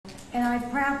and I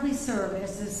proudly serve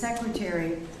as the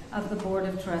Secretary of the Board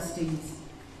of Trustees.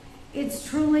 It's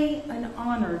truly an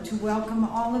honor to welcome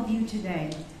all of you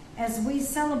today as we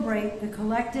celebrate the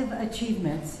collective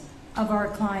achievements of our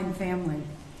Klein family.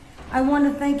 I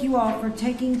want to thank you all for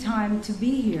taking time to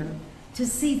be here to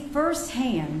see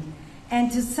firsthand and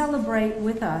to celebrate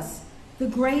with us the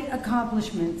great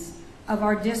accomplishments of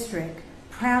our district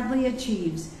proudly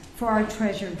achieves for our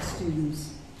treasured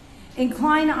students. In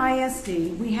Klein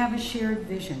ISD, we have a shared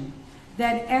vision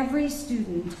that every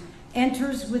student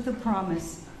enters with a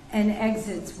promise and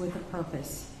exits with a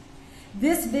purpose.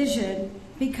 This vision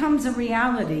becomes a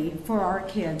reality for our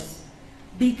kids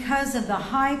because of the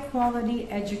high-quality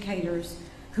educators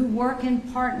who work in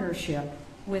partnership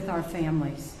with our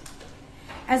families.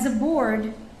 As a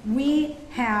board, we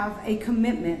have a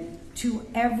commitment to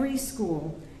every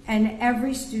school and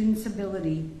every student's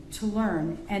ability to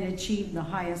learn and achieve the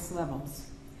highest levels.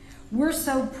 We're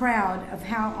so proud of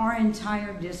how our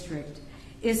entire district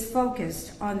is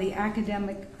focused on the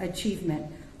academic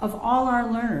achievement of all our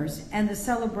learners and the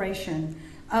celebration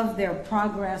of their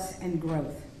progress and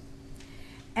growth.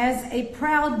 As a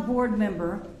proud board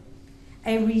member,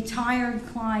 a retired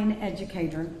Klein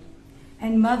educator,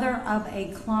 and mother of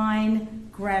a Klein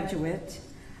graduate,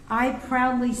 I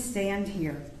proudly stand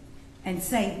here and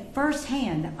say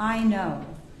firsthand, I know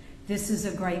this is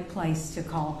a great place to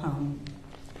call home.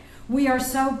 We are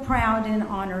so proud and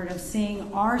honored of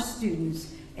seeing our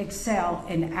students excel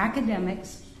in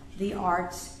academics, the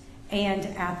arts, and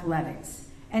athletics.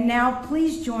 And now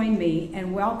please join me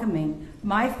in welcoming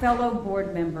my fellow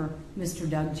board member, Mr.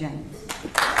 Doug James.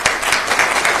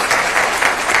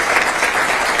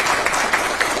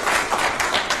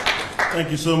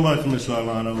 Thank you so much, Ms.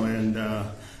 Arlano, and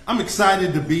I'm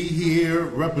excited to be here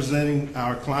representing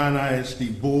our Klein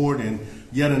ISD board and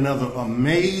yet another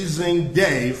amazing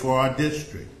day for our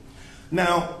district.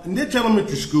 Now, Nitch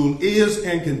Elementary School is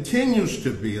and continues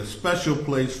to be a special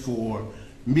place for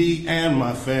me and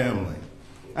my family.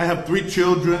 I have 3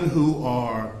 children who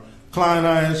are Klein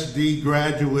ISD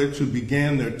graduates who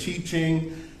began their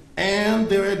teaching and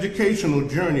their educational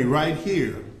journey right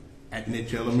here at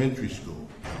Nitch Elementary School.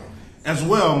 As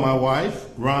well, my wife,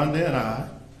 Rhonda, and I,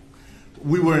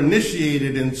 we were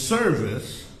initiated in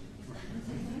service,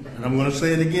 and I'm going to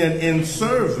say it again, in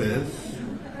service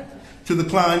to the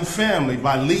Klein family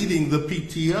by leading the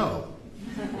PTO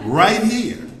right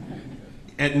here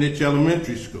at Nitch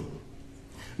Elementary School.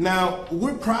 Now,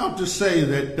 we're proud to say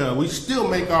that we still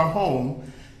make our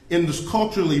home in this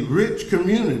culturally rich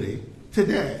community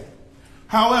today.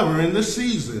 However, in this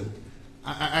season,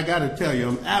 I got to tell you,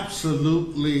 I'm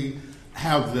absolutely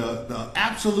have the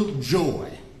absolute joy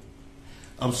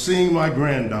of seeing my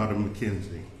granddaughter,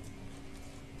 Mackenzie.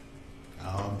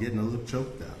 Oh, I'm getting a little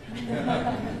choked up.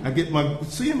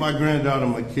 Seeing my granddaughter,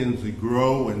 Mackenzie,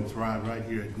 grow and thrive right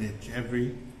here at Nitch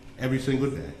every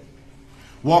single day.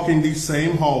 Walking these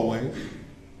same hallways,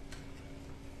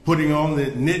 putting on the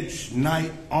Nitch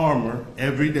Knight armor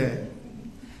every day,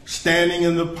 standing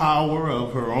in the power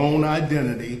of her own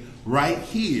identity right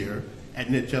here at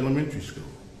Nitch Elementary School.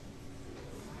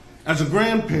 As a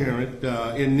grandparent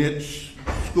in Nitch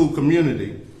School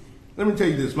community, let me tell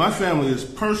you this, my family is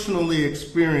personally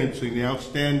experiencing the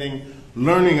outstanding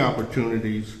learning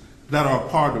opportunities that are a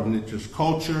part of Nitch's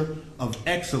culture of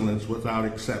excellence without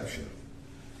exception.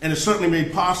 And it's certainly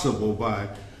made possible by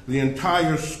the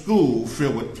entire school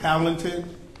filled with talented,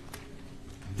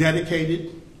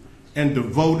 dedicated, and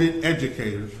devoted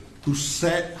educators who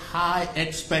set high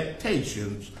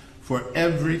expectations for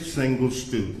every single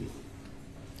student.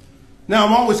 Now,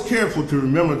 I'm always careful to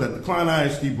remember that the Klein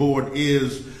ISD board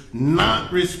is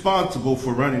not responsible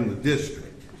for running the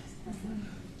district,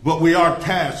 but we are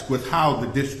tasked with how the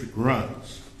district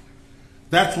runs.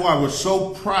 That's why we're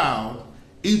so proud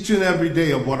each and every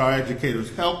day of what our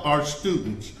educators help our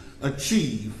students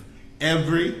achieve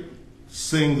every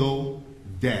single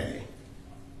day.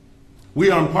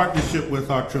 We are in partnership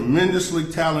with our tremendously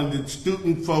talented,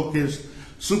 student-focused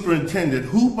superintendent,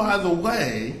 who, by the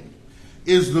way,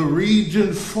 is the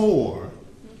Region 4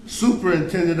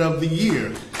 Superintendent of the Year.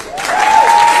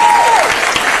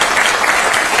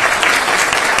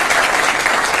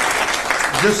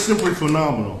 Just simply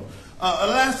phenomenal.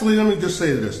 Lastly, let me just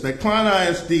say this, that Klein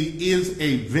ISD is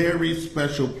a very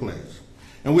special place.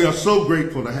 And we are so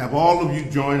grateful to have all of you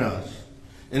join us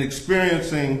in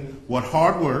experiencing what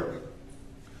hard work,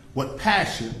 what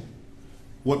passion,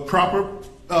 what proper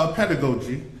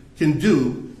pedagogy can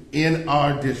do in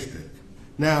our district.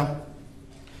 Now,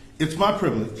 it's my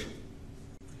privilege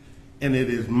and it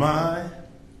is my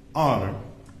honor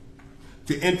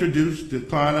to introduce to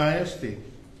Klein ISD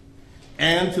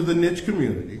and to the niche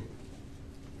community,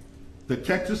 the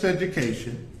Texas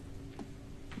Education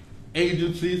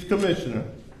Agency's Commissioner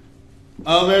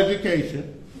of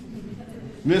Education,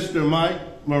 Mr. Mike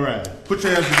Moran. Put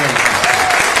your hands together.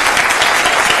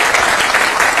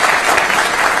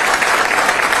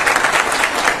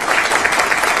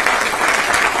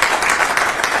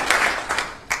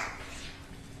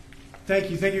 Thank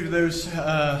you for those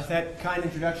that kind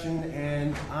introduction,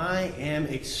 and I am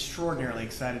extraordinarily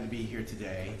excited to be here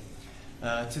today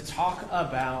to talk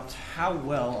about how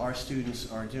well our students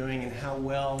are doing and how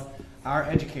well our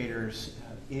educators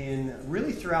in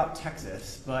really throughout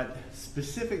Texas, but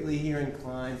specifically here in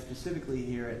Klein, specifically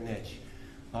here at Niche,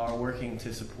 are working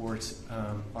to support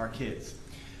our kids.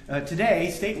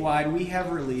 Today, statewide, we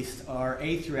have released our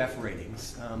A through F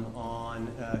ratings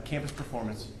on campus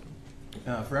performance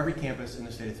for every campus in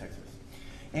the state of Texas.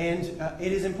 And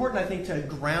it is important, I think, to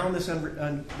ground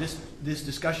this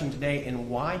discussion today in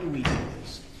why do we do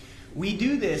this. We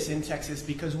do this in Texas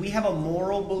because we have a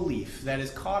moral belief that is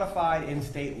codified in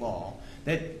state law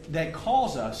that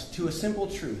calls us to a simple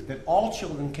truth that all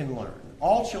children can learn.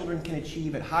 All children can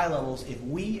achieve at high levels if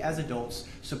we as adults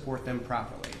support them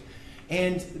properly.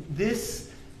 And this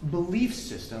belief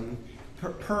system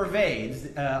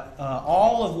pervades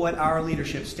all of what our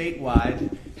leadership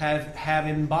statewide have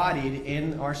embodied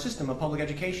in our system of public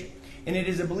education. And it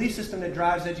is a belief system that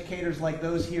drives educators like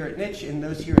those here at Niche and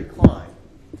those here at Klein.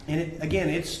 And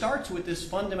it starts with this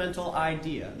fundamental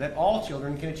idea that all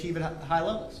children can achieve at high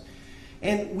levels.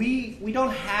 And we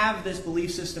don't have this belief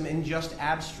system in just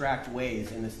abstract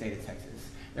ways in the state of Texas.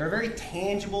 There are very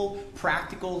tangible,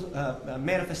 practical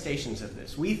manifestations of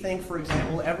this. We think, for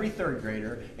example, every third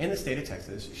grader in the state of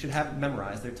Texas should have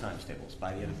memorized their times tables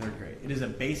by the end of third grade. It is a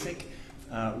basic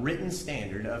written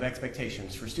standard of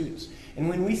expectations for students. And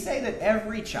when we say that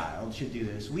every child should do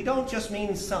this, we don't just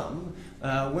mean some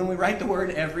when we write the word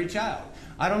every child.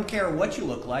 I don't care what you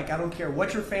look like. I don't care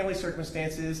what your family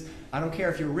circumstances. I don't care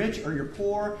if you're rich or you're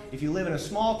poor, if you live in a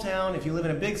small town, if you live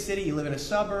in a big city, you live in a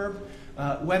suburb.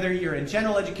 Whether you're in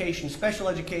general education, special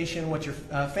education, what your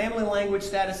family language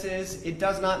status is, it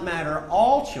does not matter.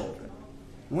 All children,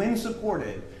 when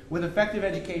supported with effective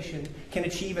education, can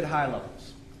achieve at high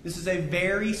levels. This is a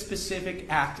very specific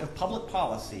act of public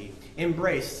policy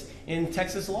embraced in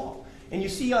Texas law. And you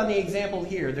see on the example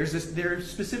here, there are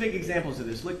specific examples of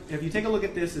this. Look, if you take a look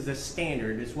at this as a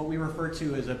standard, it's what we refer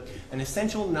to as an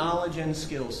essential knowledge and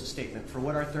skills statement for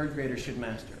what our third graders should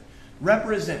master.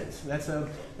 Represent, that's a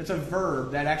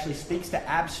verb that actually speaks to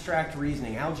abstract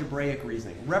reasoning, algebraic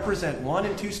reasoning. Represent 1-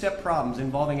 and 2-step problems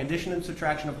involving addition and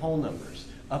subtraction of whole numbers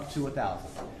up to 1,000.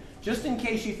 Just in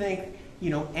case you think,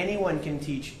 anyone can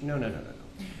teach, no.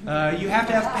 You have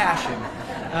to have passion.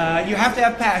 You have to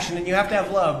have passion and you have to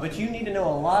have love, but you need to know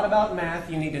a lot about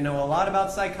math, you need to know a lot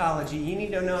about psychology, you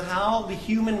need to know how the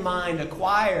human mind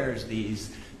acquires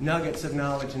these nuggets of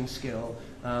knowledge and skill,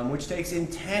 which takes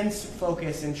intense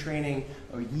focus and training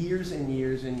years and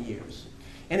years and years.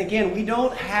 And again, we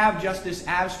don't have just this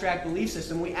abstract belief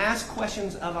system. We ask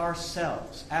questions of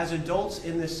ourselves as adults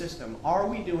in this system. Are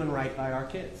we doing right by our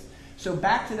kids? So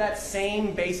back to that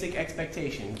same basic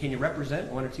expectation. Can you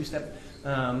represent 1- or 2-step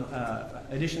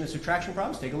addition and subtraction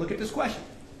problems? Take a look at this question.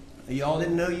 Y'all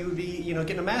didn't know you would be,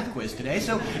 getting a math quiz today.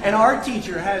 So an art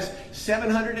teacher has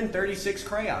 736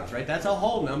 crayons, right? That's a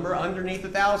whole number underneath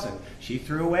 1,000. She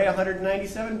threw away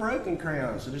 197 broken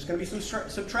crayons, so there's going to be some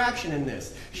subtraction in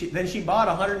this. Then she bought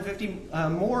 150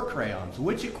 more crayons.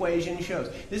 Which equation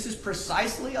shows? This is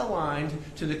precisely aligned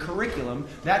to the curriculum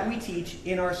that we teach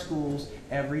in our schools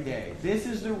every day. This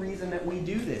is the reason that we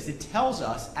do this. It tells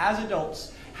us, as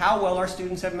adults, how well our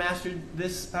students have mastered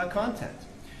this content.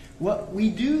 Well, we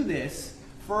do this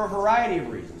for a variety of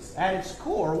reasons. At its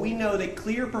core, we know that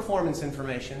clear performance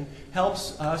information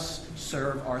helps us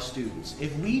serve our students.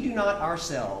 If we do not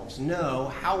ourselves know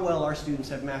how well our students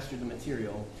have mastered the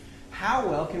material, how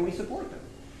well can we support them?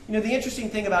 The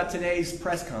interesting thing about today's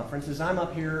press conference is I'm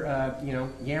up here,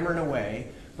 yammering away,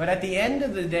 but at the end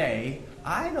of the day,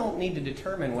 I don't need to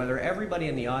determine whether everybody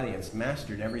in the audience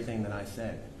mastered everything that I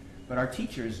said. But our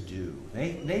teachers do.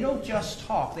 They don't just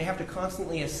talk. They have to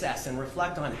constantly assess and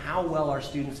reflect on how well our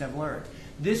students have learned.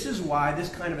 This is why this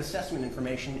kind of assessment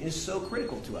information is so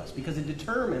critical to us, because it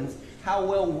determines how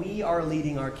well we are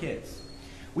leading our kids.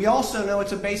 We also know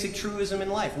it's a basic truism in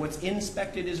life. What's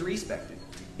inspected is respected.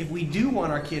 If we do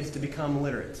want our kids to become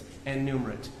literate and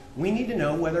numerate, we need to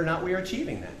know whether or not we are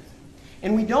achieving that.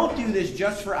 And we don't do this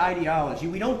just for ideology.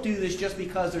 We don't do this just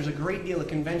because there's a great deal of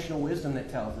conventional wisdom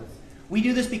that tells us. We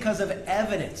do this because of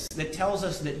evidence that tells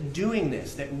us that doing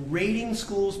this, that rating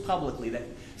schools publicly, that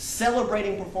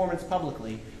celebrating performance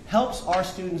publicly, helps our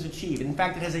students achieve. In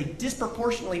fact, it has a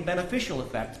disproportionately beneficial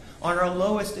effect on our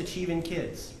lowest achieving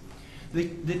kids.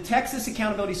 The Texas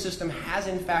accountability system has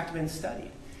in fact been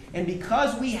studied. And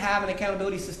because we have an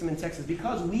accountability system in Texas,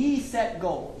 because we set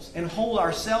goals and hold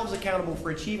ourselves accountable for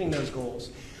achieving those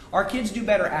goals, our kids do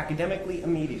better academically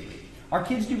immediately. Our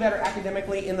kids do better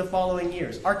academically in the following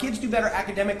years. Our kids do better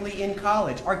academically in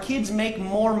college. Our kids make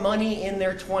more money in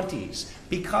their 20s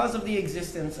because of the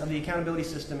existence of the accountability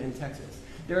system in Texas.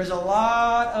 There is a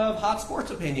lot of hot sports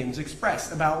opinions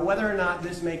expressed about whether or not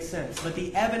this makes sense, but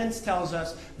the evidence tells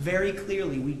us very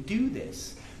clearly we do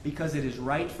this because it is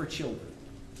right for children.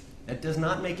 That does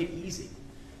not make it easy.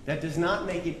 That does not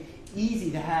make it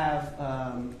easy to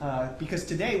have, because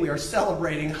today we are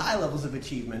celebrating high levels of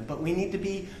achievement, but we need to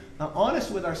be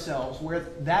honest with ourselves where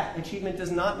that achievement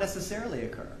does not necessarily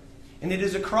occur. And it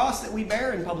is a cross that we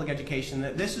bear in public education,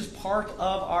 that this is part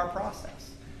of our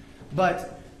process.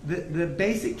 But the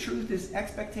basic truth is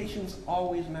expectations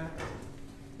always matter.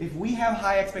 If we have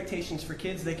high expectations for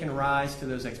kids, they can rise to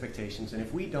those expectations. And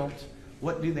if we don't,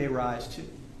 what do they rise to?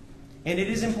 And it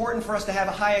is important for us to have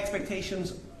high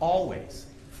expectations always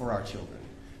for our children,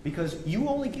 because you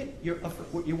only get your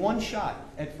one shot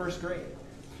at first grade.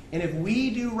 And if we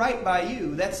do right by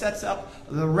you, that sets up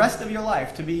the rest of your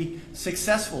life to be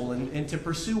successful and to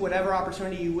pursue whatever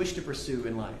opportunity you wish to pursue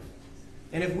in life.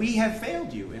 And if we have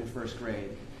failed you in first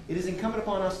grade, it is incumbent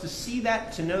upon us to see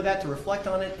that, to know that, to reflect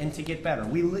on it, and to get better.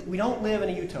 We don't live in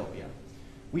a utopia.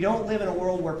 We don't live in a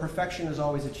world where perfection is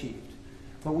always achieved.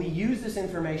 But we use this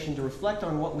information to reflect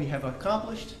on what we have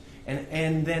accomplished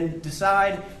and then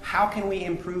decide how can we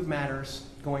improve matters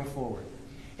going forward.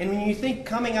 And when you think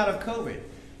coming out of COVID,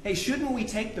 hey, shouldn't we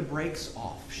take the brakes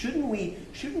off? Shouldn't we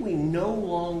no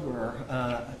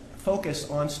longer focus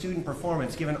on student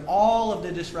performance given all of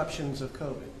the disruptions of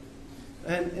COVID?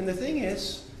 And the thing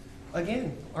is,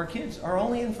 again, our kids are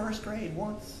only in first grade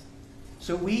once.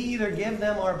 So we either give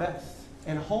them our best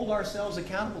and hold ourselves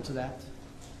accountable to that,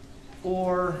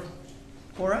 or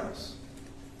else.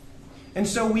 And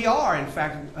so we are, in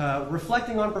fact,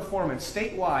 reflecting on performance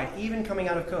statewide, even coming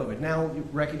out of COVID. Now, you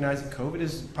recognize that COVID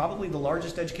is probably the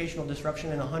largest educational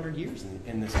disruption in 100 years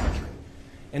in this country.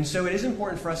 And so it is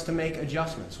important for us to make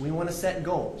adjustments. We want to set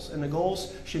goals, and the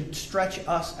goals should stretch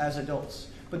us as adults.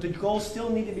 But the goals still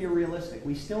need to be realistic.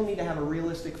 We still need to have a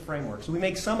realistic framework. So we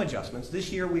make some adjustments.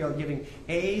 This year we are giving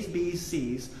A's, B's,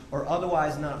 C's, or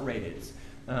otherwise not rated.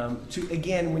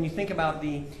 Again, when you think about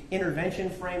the intervention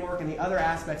framework and the other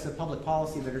aspects of public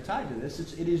policy that are tied to this,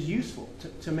 it is useful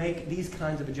to make these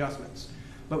kinds of adjustments.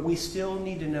 But we still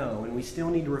need to know, and we still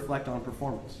need to reflect on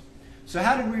performance. So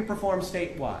how did we perform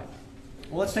statewide?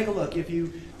 Well, let's take a look. If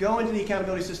you go into the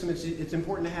accountability system, it's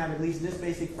important to have at least this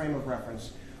basic frame of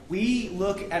reference. We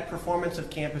look at performance of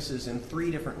campuses in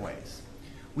 3 different ways.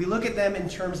 We look at them in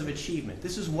terms of achievement.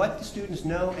 This is what the students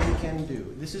know and can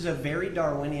do. This is a very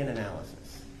Darwinian analysis.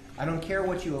 I don't care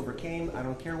what you overcame. I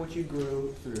don't care what you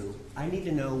grew through. I need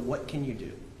to know what can you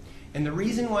do. And the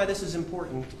reason why this is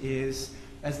important is,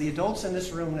 as the adults in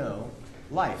this room know,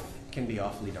 life can be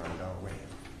awfully darn Darwinian.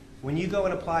 When you go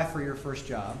and apply for your first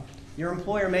job, your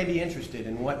employer may be interested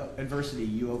in what adversity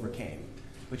you overcame,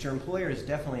 but your employer is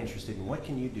definitely interested in what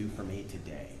can you do for me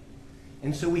today.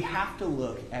 And so we have to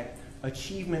look at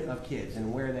achievement of kids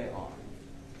and where they are.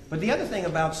 But the other thing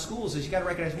about schools is you got to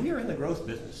recognize we are in the growth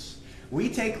business. We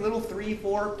take little 3,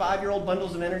 4, 5-year-old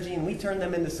bundles of energy and we turn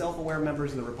them into self-aware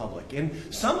members of the Republic. And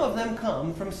some of them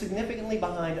come from significantly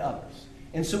behind others.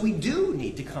 And so we do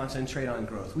need to concentrate on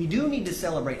growth. We do need to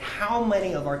celebrate how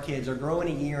many of our kids are growing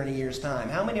a year in a year's time.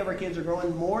 How many of our kids are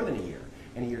growing more than a year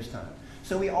in a year's time.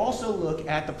 So we also look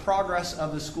at the progress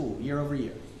of the school year over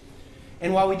year.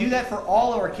 And while we do that for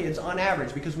all of our kids on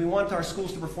average, because we want our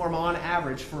schools to perform on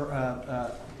average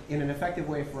in an effective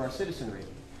way for our citizenry,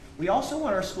 we also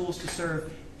want our schools to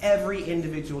serve every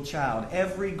individual child,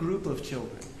 every group of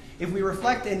children. If we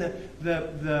reflect in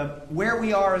where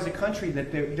we are as a country,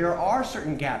 that there are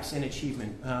certain gaps in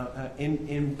achievement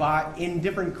in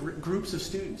different groups of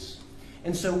students.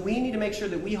 And so we need to make sure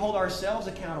that we hold ourselves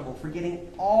accountable for getting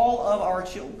all of our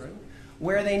children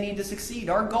where they need to succeed.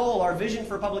 Our goal, our vision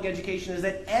for public education is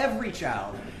that every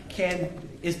child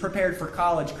is prepared for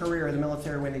college, career, or the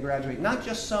military when they graduate. Not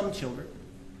just some children,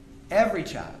 every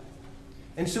child.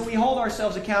 And so we hold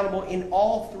ourselves accountable in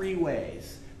all 3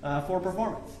 ways for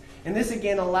performance. And this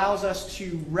again allows us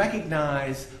to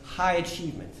recognize high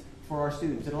achievement for our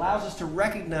students. It allows us to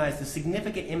recognize the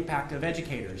significant impact of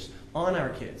educators on our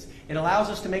kids. It allows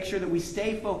us to make sure that we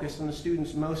stay focused on the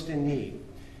students most in need.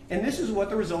 And this is what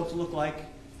the results look like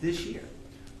this year.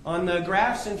 On the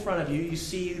graphs in front of you, you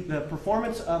see the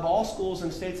performance of all schools in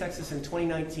the state of Texas in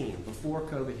 2019, before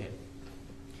COVID hit.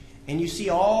 And you see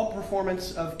all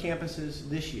performance of campuses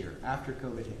this year, after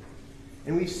COVID hit.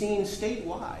 And we've seen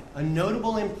statewide a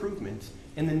notable improvement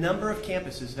in the number of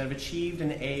campuses that have achieved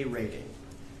an A rating.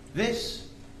 This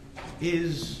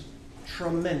is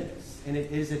tremendous, and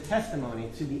it is a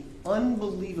testimony to the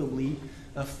unbelievably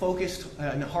focused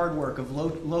and hard work of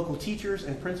local teachers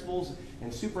and principals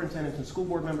and superintendents and school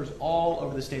board members all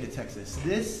over the state of Texas.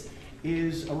 This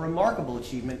is a remarkable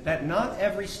achievement that not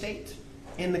every state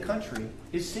in the country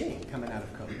is seeing coming out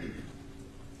of COVID.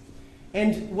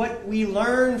 And what we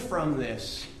learn from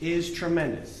this is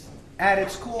tremendous. At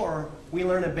its core, we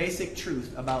learn a basic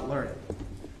truth about learning.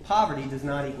 Poverty does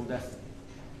not equal destiny.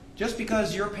 Just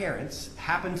because your parents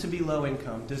happen to be low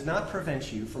income does not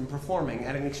prevent you from performing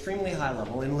at an extremely high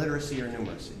level in literacy or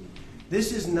numeracy.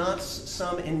 This is not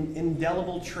some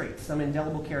indelible trait, some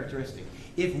indelible characteristic.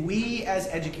 If we as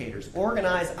educators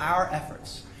organize our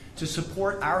efforts to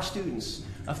support our students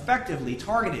effectively,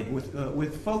 targeted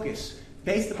with focus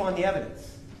based upon the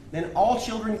evidence, then all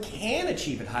children can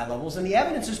achieve at high levels, and the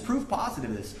evidence is proof positive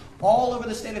of this all over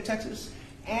the state of Texas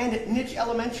and at Niche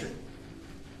Elementary.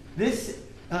 This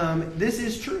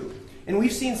is true. And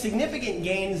we've seen significant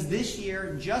gains this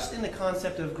year just in the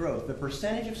concept of growth. The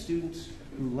percentage of students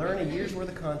who learn a year's worth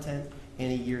of content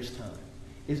in a year's time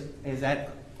is at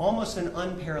almost an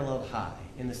unparalleled high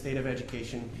in the state of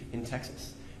education in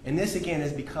Texas. And this, again,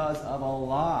 is because of a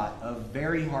lot of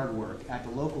very hard work at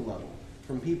the local level,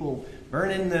 from people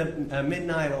burning the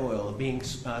midnight oil, of being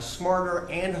smarter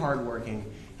and hardworking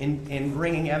in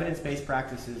bringing evidence-based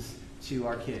practices to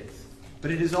our kids.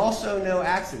 But it is also no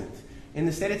accident. In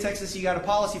the state of Texas, you got a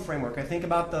policy framework. I think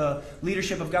about the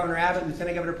leadership of Governor Abbott,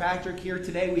 Lieutenant Governor Patrick. Here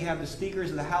today, we have the speakers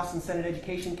of the House and Senate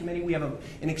Education Committee. We have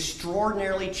an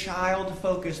extraordinarily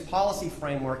child-focused policy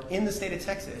framework in the state of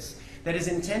Texas that is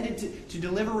intended to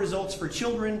deliver results for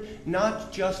children,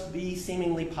 not just be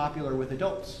seemingly popular with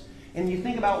adults. And you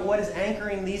think about what is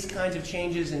anchoring these kinds of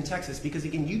changes in Texas, because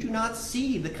again, you do not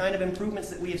see the kind of improvements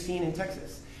that we have seen in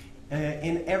Texas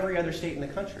in every other state in the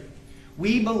country.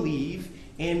 We believe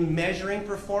in measuring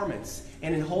performance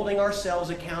and in holding ourselves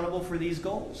accountable for these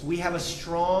goals. We have a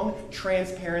strong,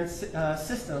 transparent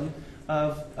system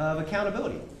of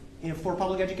accountability for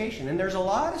public education. And there's a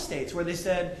lot of states where they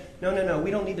said, no, we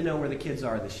don't need to know where the kids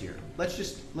are this year. Let's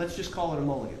just call it a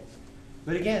mulligan.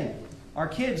 But again, our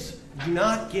kids do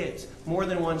not get more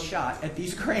than one shot at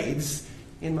these grades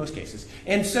in most cases.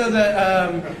 And so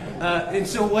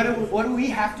what do we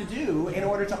have to do in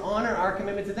order to honor our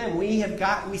commitment to them?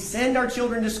 We send our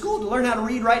children to school to learn how to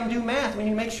read, write, and do math. We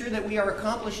need to make sure that we are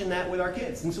accomplishing that with our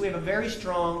kids. And so we have a very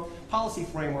strong policy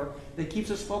framework that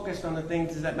keeps us focused on the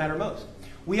things that matter most.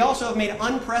 We also have made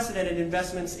unprecedented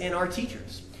investments in our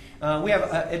teachers. We have,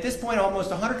 at this point,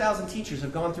 almost 100,000 teachers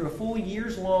have gone through a full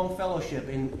years-long fellowship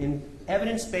in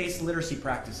evidence-based literacy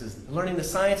practices, learning the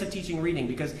science of teaching reading.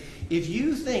 Because if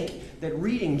you think that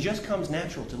reading just comes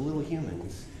natural to little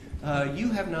humans,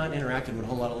 you have not interacted with a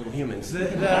whole lot of little humans.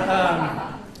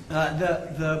 The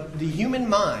human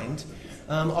mind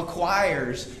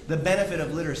acquires the benefit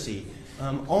of literacy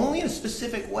only in a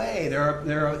specific way.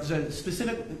 There are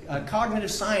specific cognitive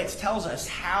science tells us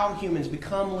how humans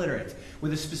become literate,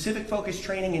 with a specific focus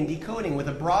training and decoding, with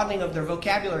a broadening of their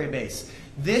vocabulary base.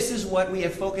 This is what we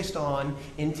have focused on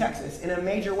in Texas in a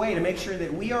major way to make sure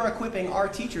that we are equipping our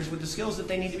teachers with the skills that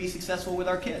they need to be successful with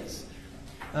our kids.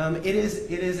 It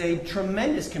is a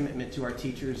tremendous commitment to our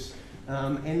teachers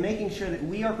and making sure that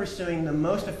we are pursuing the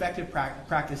most effective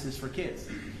practices for kids.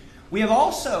 We have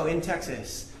also, in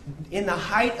Texas, in the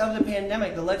height of the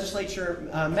pandemic, the legislature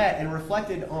met and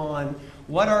reflected on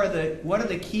what are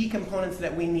the key components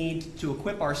that we need to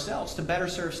equip ourselves to better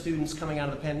serve students coming out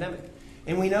of the pandemic.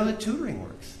 And we know that tutoring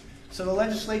works. So the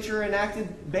legislature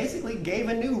basically gave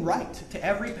a new right to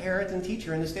every parent and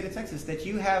teacher in the state of Texas, that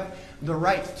you have the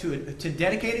right to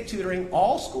dedicated tutoring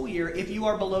all school year if you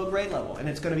are below grade level. And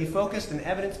it's going to be focused and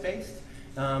evidence-based,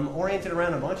 oriented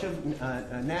around a bunch of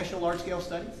national large-scale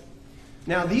studies.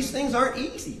 Now, these things aren't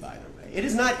easy, by the way. It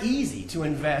is not easy to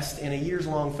invest in a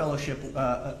years-long fellowship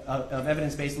of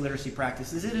evidence-based literacy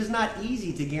practices. It is not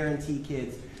easy to guarantee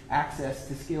kids access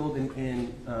to skilled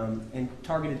and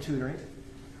targeted tutoring.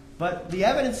 But the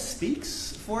evidence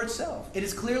speaks for itself. It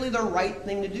is clearly the right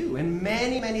thing to do. And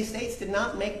many, many states did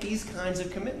not make these kinds of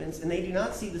commitments, and they do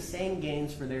not see the same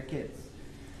gains for their kids.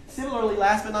 Similarly,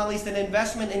 last but not least, an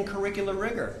investment in curricular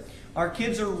rigor. Our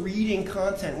kids are reading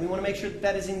content. We want to make sure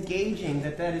that is engaging,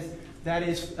 that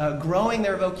is growing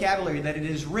their vocabulary, that it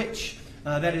is rich.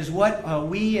 That is what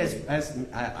we, as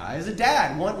a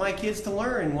dad, want my kids to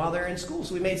learn while they're in school.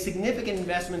 So we made significant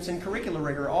investments in curricular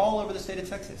rigor all over the state of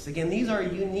Texas. Again, these are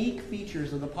unique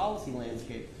features of the policy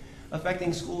landscape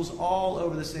affecting schools all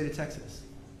over the state of Texas.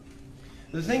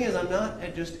 The thing is, I'm not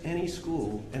at just any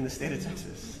school in the state of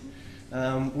Texas.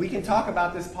 We can talk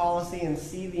about this policy and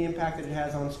see the impact that it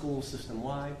has on schools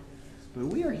system-wide, but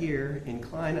we are here in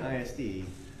Klein ISD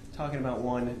talking about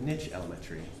one niche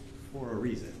elementary for a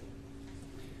reason.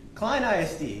 Klein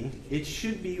ISD, it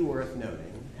should be worth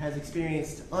noting, has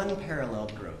experienced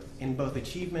unparalleled growth in both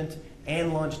achievement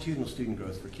and longitudinal student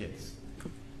growth for kids.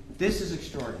 This is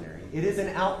extraordinary. It is an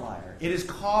outlier. It is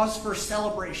cause for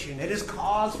celebration. It is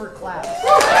cause for claps.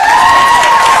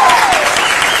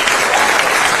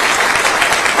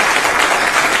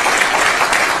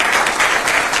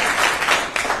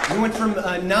 We went from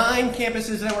 9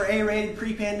 campuses that were A-rated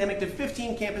pre-pandemic to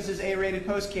 15 campuses A-rated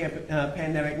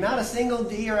post-pandemic. Not a single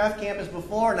D or F campus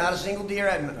before, not a single D or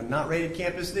F, not rated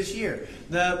campus this year.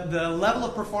 The level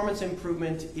of performance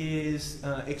improvement is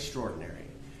extraordinary.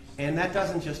 And that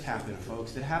doesn't just happen,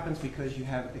 folks. It happens because you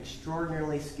have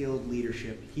extraordinarily skilled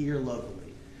leadership here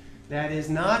locally. That is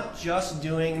not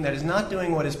doing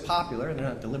what is popular. They're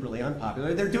not deliberately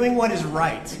unpopular. They're doing what is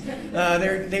right.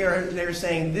 They're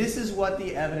saying this is what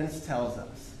the evidence tells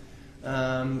us.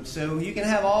 So you can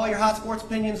have all your hot sports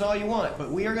opinions all you want,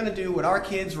 but we are going to do what our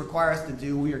kids require us to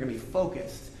do. We are going to be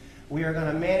focused. We are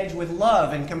going to manage with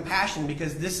love and compassion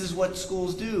because this is what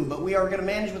schools do. But we are going to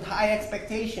manage with high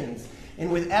expectations and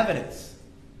with evidence.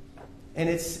 And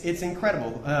it's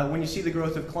incredible when you see the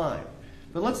growth of Klein.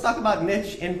 But let's talk about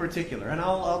niche in particular, and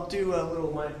I'll do a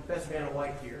little my best Vanna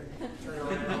White here. Turn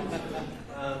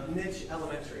around. Niche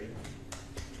Elementary.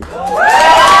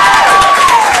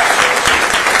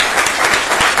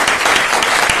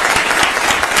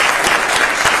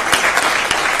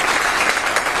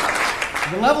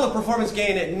 The level of performance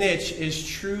gain at niche is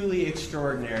truly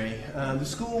extraordinary. The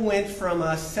school went from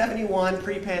a 71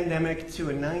 pre-pandemic to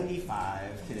a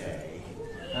 95 today.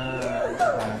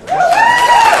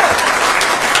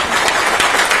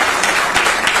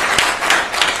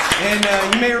 And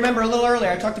you may remember a little earlier,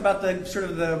 I talked about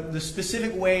the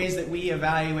specific ways that we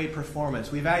evaluate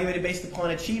performance. We evaluate it based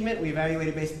upon achievement, we evaluate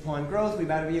it based upon growth, we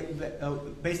evaluate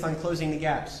it based on closing the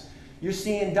gaps. You're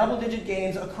seeing double-digit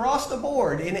gains across the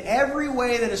board. In every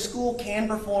way that a school can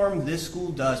perform, this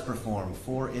school does perform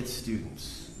for its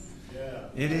students. Yeah.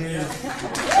 It is.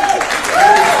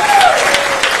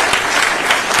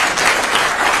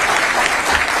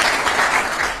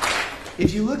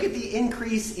 If you look at the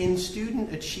increase in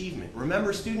student achievement,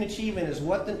 remember student achievement is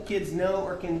what the kids know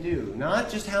or can do, not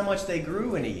just how much they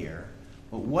grew in a year,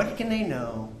 but what can they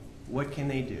know, what can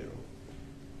they do.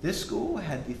 This school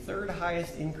had the 3rd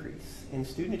highest increase in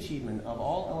student achievement of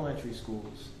all elementary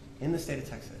schools in the state of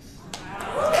Texas.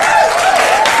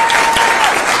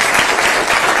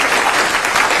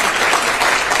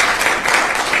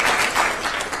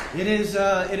 It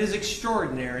is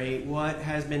extraordinary what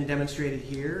has been demonstrated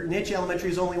here. Niche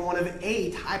Elementary is only one of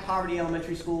 8 high-poverty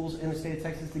elementary schools in the state of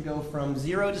Texas to go from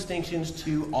 0 distinctions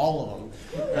to all of them.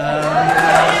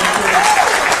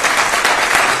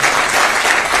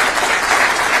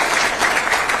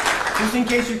 Just in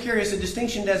case you're curious, a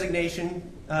distinction designation,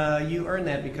 you earn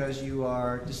that because you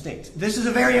are distinct. This is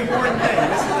a very important thing.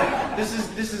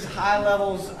 This is high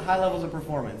levels of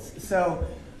performance. So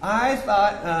I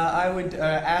thought I would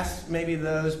ask maybe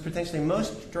those potentially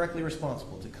most directly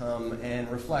responsible to come and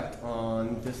reflect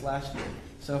on this last year.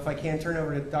 So if I can turn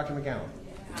over to Dr. McGowan.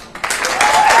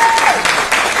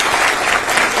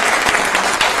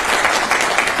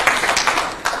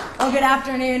 Well, good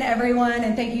afternoon, everyone,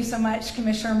 and thank you so much,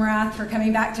 Commissioner Morath, for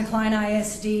coming back to Klein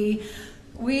ISD.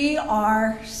 We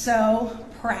are so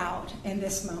proud in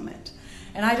this moment.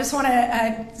 And I just want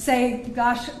to say,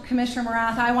 gosh, Commissioner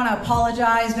Morath, I want to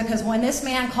apologize because when this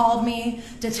man called me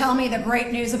to tell me the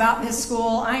great news about this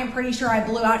school, I am pretty sure I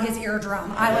blew out his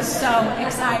eardrum. I was so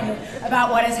excited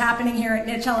about what is happening here at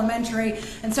Niche Elementary,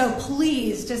 and so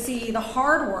pleased to see the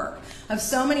hard work of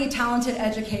so many talented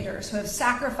educators who have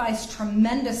sacrificed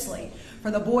tremendously for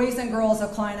the boys and girls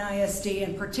of Klein ISD,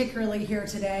 and particularly here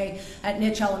today at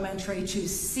Niche Elementary, to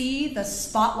see the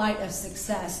spotlight of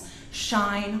success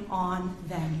shine on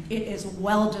them. It is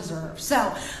well deserved.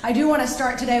 So I do want to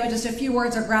start today with just a few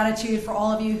words of gratitude for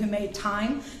all of you who made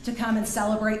time to come and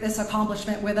celebrate this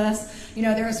accomplishment with us. You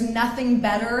know, there is nothing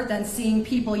better than seeing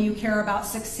people you care about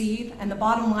succeed. And the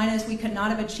bottom line is we could not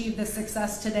have achieved this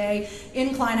success today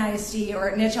in Klein ISD or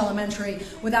at Nitsch Elementary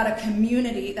without a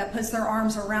community that puts their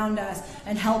arms around us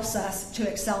and helps us to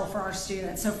excel for our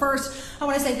students. So first, I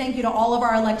want to say thank you to all of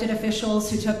our elected officials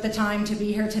who took the time to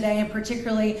be here today, and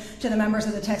particularly to the members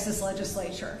of the Texas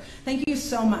Legislature. Thank you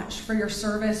so much for your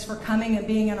service, for coming and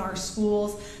being in our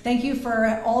schools. Thank you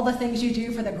for all the things you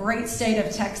do for the great state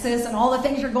of Texas and all the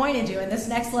things you're going to do in this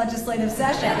next legislative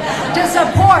session to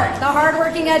support the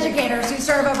hardworking educators who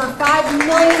serve over 5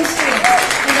 million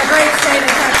students in the great state of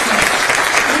Texas.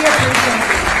 We appreciate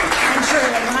you. And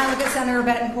truly, when I look at Senator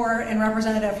Bettencourt and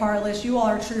Representative Harless, you all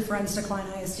are true friends to Klein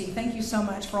ISD. Thank you so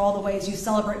much for all the ways you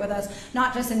celebrate with us,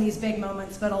 not just in these big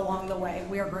moments, but along the way.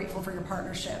 We are grateful for your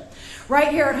partnership. Right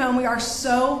here at home, we are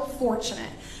so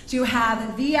fortunate to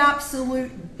have the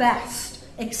absolute best,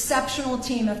 exceptional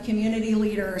team of community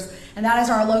leaders, and that is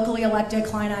our locally elected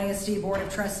Klein ISD Board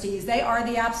of Trustees. They are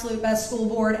the absolute best school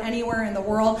board anywhere in the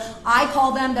world. I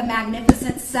call them the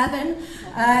Magnificent Seven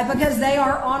because they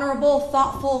are honorable,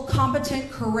 thoughtful,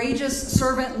 competent, courageous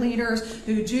servant leaders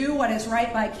who do what is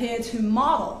right by kids, who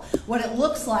model what it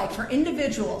looks like for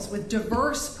individuals with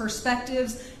diverse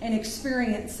perspectives and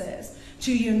experiences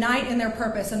to unite in their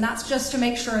purpose, and that's just to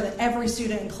make sure that every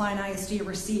student in Klein ISD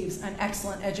receives an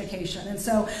excellent education. And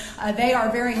so they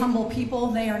are very humble people.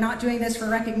 They are not doing this for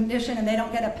recognition, and they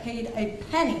don't get paid a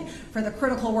penny for the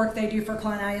critical work they do for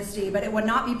Klein ISD, but it would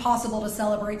not be possible to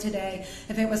celebrate today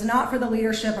if it was not for the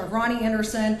leadership of Ronnie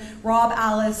Anderson, Rob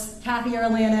Alice, Kathy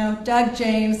Orlano, Doug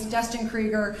James, Dustin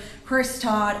Krieger, Chris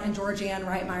Todd, and Georgianne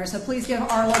Reitmeyer. So please give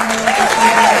Arlen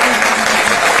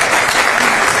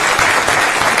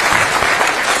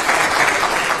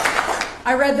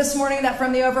I read this morning that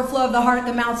from the overflow of the heart,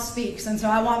 the mouth speaks. And so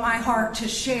I want my heart to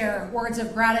share words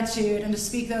of gratitude and to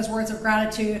speak those words of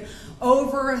gratitude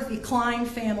over the Klein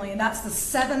family. And that's the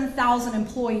 7,000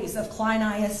 employees of Klein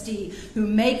ISD who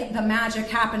make the magic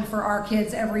happen for our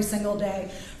kids every single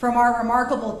day. From our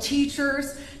remarkable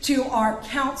teachers to our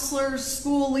counselors,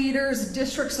 school leaders,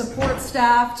 district support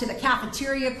staff, to the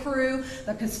cafeteria crew,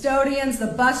 the custodians, the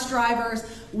bus drivers,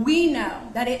 we know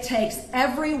that it takes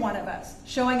every one of us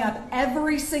showing up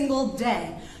every single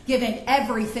day, giving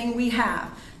everything we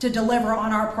have to deliver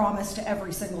on our promise to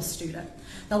every single student.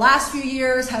 The last few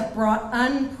years have brought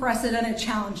unprecedented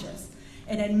challenges,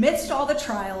 and amidst all the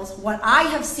trials, what I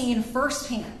have seen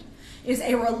firsthand is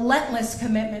a relentless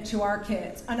commitment to our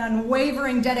kids, an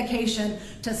unwavering dedication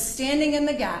to standing in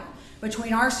the gap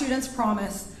between our students'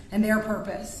 promise and their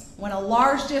purpose. When a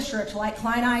large district like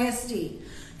Klein ISD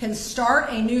can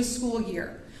start a new school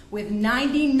year with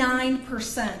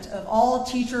 99% of all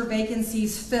teacher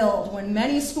vacancies filled, when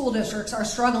many school districts are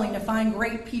struggling to find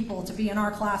great people to be in our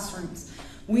classrooms,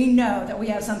 we know that we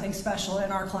have something special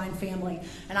in our Klein family.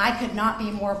 And I could not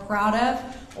be more proud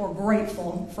of or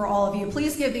grateful for all of you.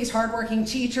 Please give these hardworking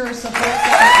teachers support.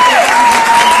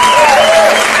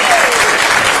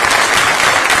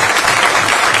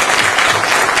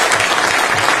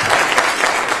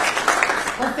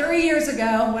 Well, 3 years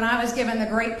ago, when I was given the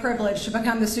great privilege to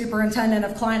become the superintendent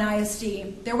of Klein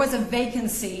ISD, there was a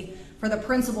vacancy for the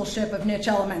principalship of Nitsch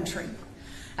Elementary.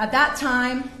 At that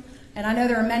time, and I know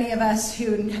there are many of us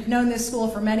who have known this school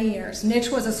for many years, Nitsch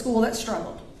was a school that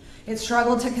struggled. It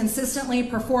struggled to consistently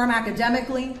perform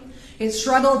academically. It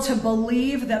struggled to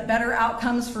believe that better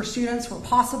outcomes for students were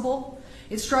possible.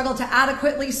 It struggled to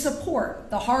adequately support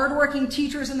the hardworking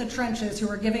teachers in the trenches who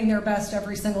are giving their best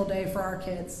every single day for our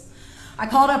kids. I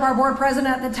called up our board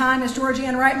president at the time, Ms.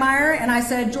 Georgianne Reitmeyer, and I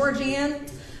said, Georgianne,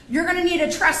 you're going to need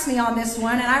to trust me on this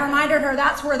one. And I reminded her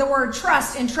that's where the word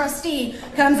trust in trustee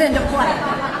comes into play.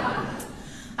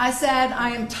 I said, I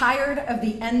am tired of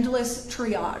the endless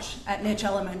triage at Nitsch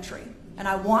Elementary, and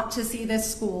I want to see this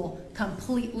school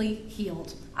completely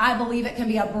healed. I believe it can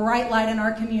be a bright light in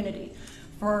our community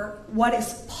for what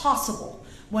is possible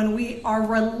when we are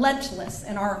relentless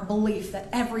in our belief that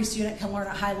every student can learn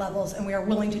at high levels, and we are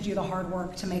willing to do the hard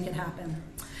work to make it happen.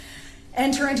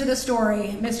 Enter into the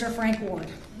story, Mr. Frank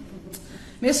Ward.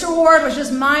 Mr. Ward was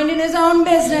just minding his own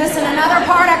business in another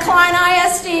part of Klein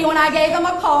ISD when I gave him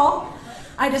a call.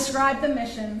 I described the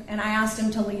mission, and I asked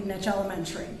him to lead Nitsch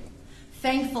Elementary.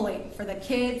 Thankfully, for the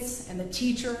kids and the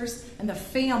teachers and the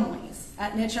families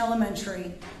at Nitsch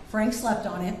Elementary, Frank slept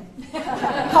on it,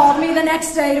 called me the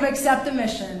next day to accept the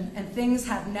mission, and things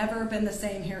have never been the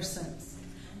same here since.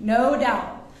 No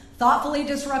doubt, Thoughtfully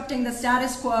disrupting the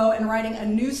status quo and writing a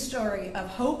new story of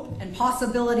hope and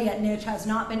possibility at Niche has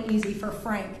not been easy for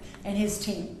Frank and his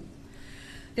team.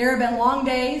 There have been long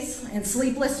days and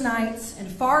sleepless nights and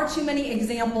far too many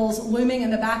examples looming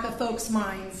in the back of folks'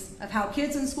 minds of how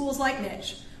kids in schools like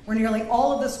Niche, where nearly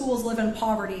all of the schools live in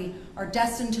poverty, are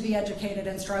destined to be educated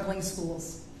in struggling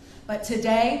schools. But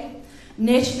today,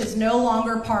 Niche is no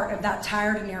longer part of that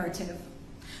tired narrative.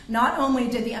 Not only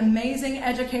did the amazing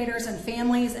educators and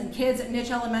families and kids at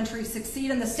Niche Elementary succeed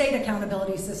in the state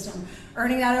accountability system,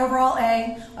 earning that overall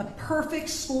A, a perfect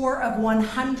score of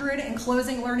 100 in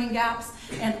closing learning gaps,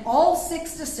 and all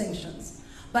 6 distinctions,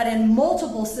 but in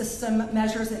multiple system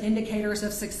measures and indicators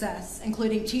of success,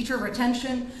 including teacher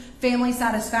retention, family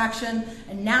satisfaction,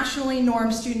 and nationally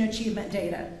normed student achievement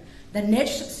data. The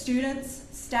Niche students,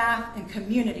 staff, and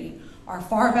community are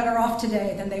far better off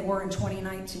today than they were in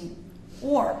 2019.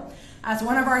 Or, as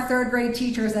one of our 3rd grade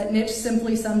teachers at Niche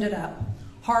simply summed it up,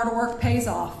 hard work pays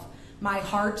off. My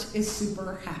heart is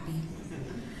super happy.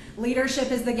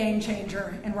 Leadership is the game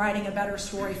changer in writing a better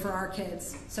story for our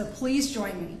kids. So please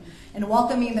join me in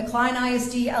welcoming the Klein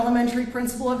ISD Elementary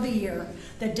Principal of the Year,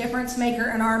 the difference maker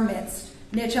in our midst,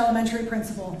 Niche Elementary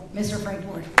Principal, Mr. Frank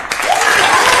Ward.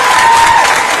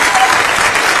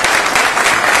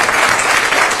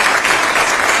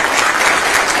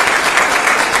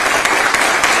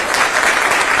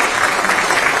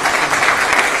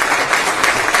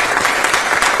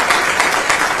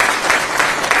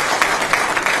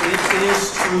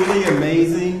 Truly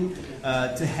amazing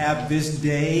to have this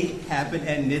day happen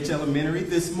at Niche Elementary.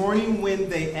 This morning when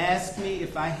they asked me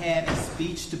if I had a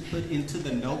speech to put into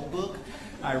the notebook,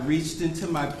 I reached into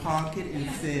my pocket and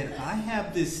said, I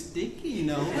have this sticky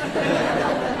note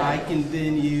that I can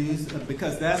then use,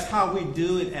 because that's how we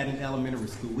do it at an elementary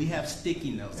school. We have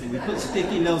sticky notes, and we put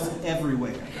sticky notes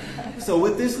everywhere. So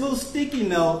with this little sticky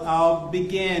note, I'll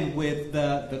begin with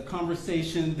the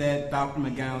conversation that Dr.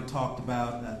 McGowan talked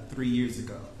about 3 years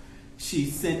ago. She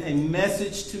sent a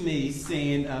message to me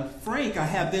saying, Frank, I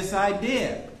have this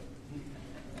idea.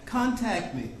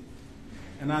 Contact me.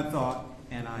 And I thought,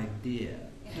 an idea?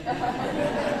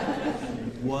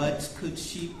 What could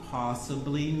she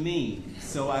possibly mean?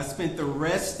 So I spent the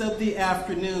rest of the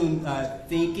afternoon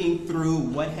thinking through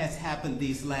what has happened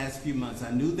these last few months.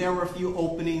 I knew there were a few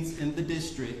openings in the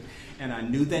district, and I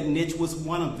knew that Niche was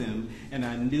one of them, and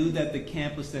I knew that the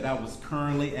campus that I was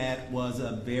currently at was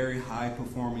a very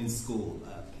high-performing school.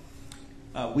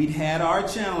 We'd had our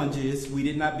challenges. We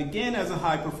did not begin as a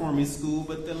high-performing school,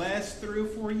 but the last 3 or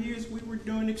 4 years we were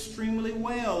doing extremely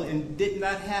well and did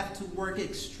not have to work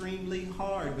extremely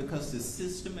hard because the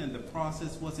system and the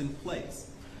process was in place.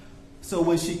 So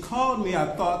when she called me, I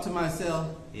thought to myself,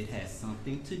 it has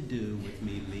something to do with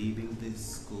me leaving this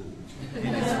school.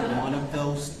 And it's one of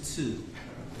those two.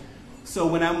 So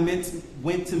when I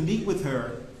went to meet with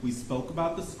her, we spoke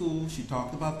about the school, she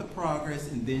talked about the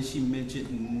progress, and then she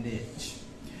mentioned Niche.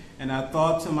 And I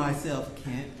thought to myself,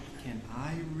 can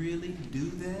I really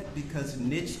do that? Because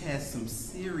Niche has some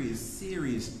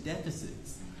serious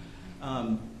deficits.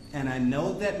 And I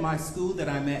know that my school that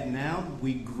I'm at now,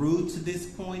 we grew to this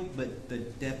point, but the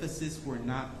deficits were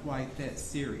not quite that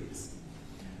serious.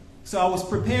 So I was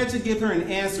prepared to give her an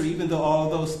answer, even though all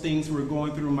of those things were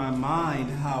going through my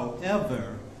mind.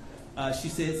 However, she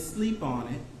said, sleep on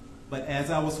it. But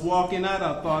as I was walking out,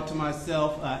 I thought to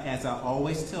myself, as I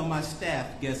always tell my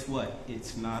staff, guess what?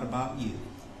 It's not about you.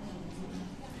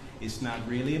 It's not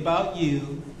really about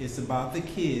you. It's about the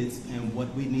kids and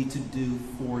what we need to do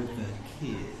for the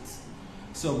kids.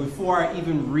 So before I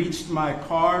even reached my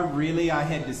car, really I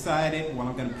had decided, well,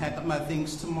 I'm going to pack up my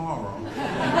things tomorrow and put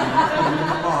them in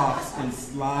the box and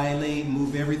slyly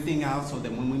move everything out so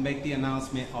that when we make the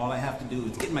announcement, all I have to do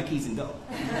is get my keys and go.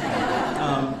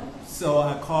 So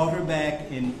I called her back,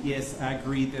 and yes, I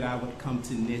agreed that I would come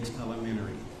to Niche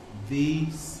Elementary. The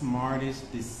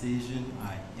smartest decision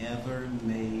I ever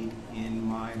made in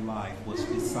my life was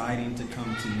deciding to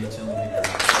come to Niche Elementary.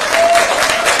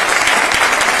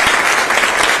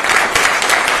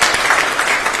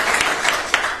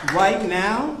 Right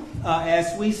now,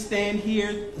 as we stand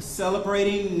here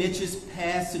celebrating Niche's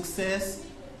past success,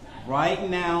 right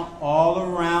now, all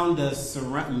around us,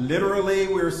 literally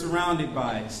we're surrounded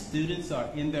by it. Students are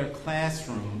in their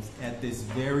classrooms at this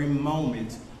very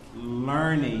moment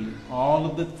learning all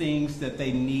of the things that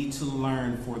they need to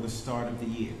learn for the start of the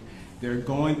year. They're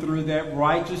going through that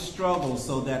righteous struggle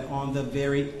so that on the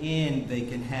very end they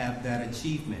can have that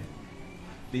achievement.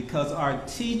 Because our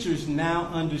teachers now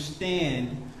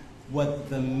understand what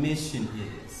the mission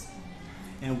is.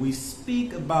 And we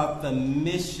speak about the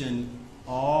mission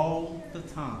all the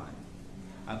time.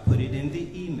 I put it in the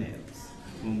emails.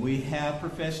 When we have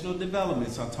professional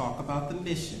developments, I talk about the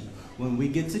mission. When we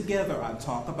get together, I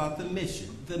talk about the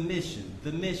mission, the mission,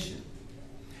 the mission.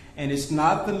 And it's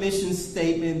not the mission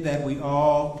statement that we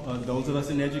all, those of us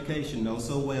in education, know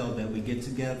so well, that we get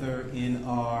together in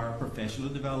our professional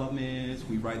developments.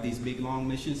 We write these big, long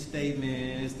mission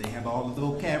statements. They have all of the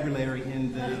vocabulary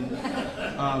in them.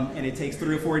 And it takes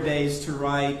 3 or 4 days to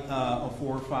write a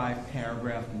 4 or 5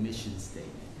 paragraph mission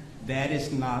statement. That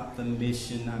is not the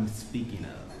mission I'm speaking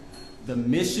of. The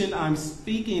mission I'm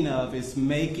speaking of is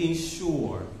making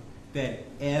sure that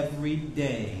every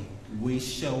day we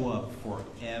show up for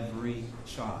every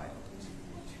child.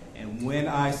 And when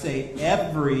I say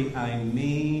every, I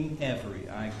mean every.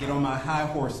 I get on my high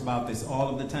horse about this all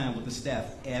of the time with the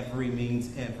staff. Every means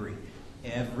every.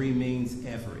 Every means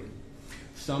every.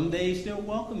 Some days they're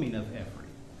welcoming of every.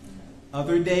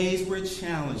 Other days we're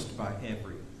challenged by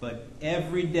every. But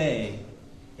every day,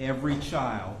 every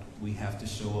child, we have to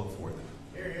show up for them.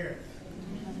 Here, here.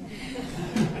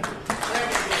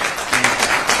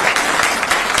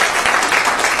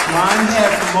 Klein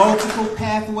has multiple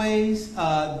pathways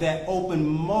that open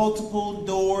multiple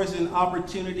doors and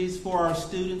opportunities for our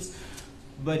students,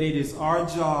 but it is our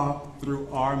job through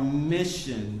our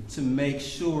mission to make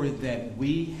sure that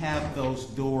we have those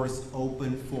doors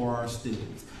open for our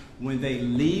students. When they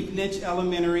leave Niche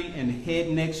Elementary and head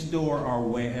next door or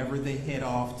wherever they head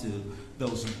off to,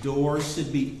 those doors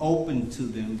should be open to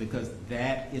them because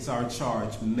that is our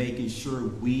charge, making sure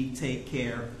we take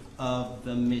care of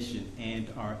the mission and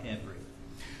our every.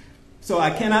 So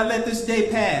I cannot let this day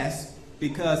pass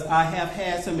because I have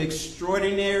had some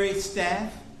extraordinary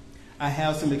staff. I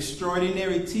have some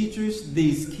extraordinary teachers.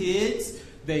 These kids,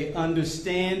 they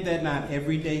understand that not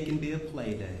every day can be a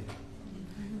play day.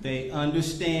 They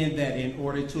understand that in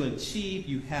order to achieve,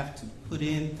 you have to put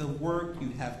in the work,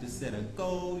 you have to set a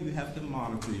goal, you have to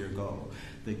monitor your goal.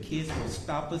 The kids will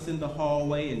stop us in the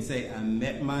hallway and say, I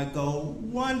met my goal.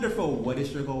 Wonderful. What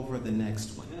is your goal for the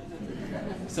next one?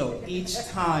 So each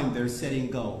time they're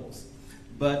setting goals.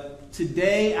 But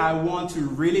today I want to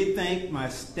really thank my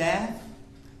staff,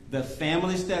 the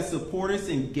families that support us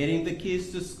in getting the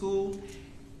kids to school,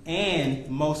 and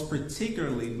most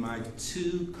particularly my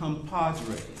 2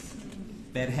 compadres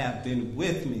that have been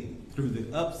with me through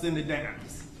the ups and the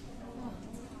downs.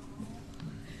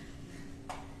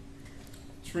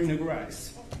 Trina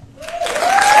Grice.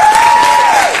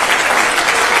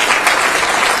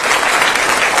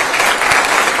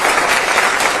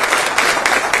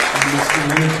 And Mr.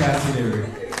 Lynn Cassidy.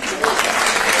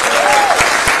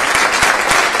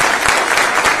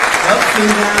 Ups and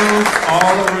downs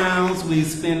all around. We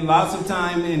spend lots of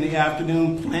time in the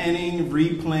afternoon planning,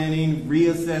 replanning,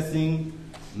 reassessing,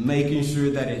 making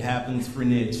sure that it happens for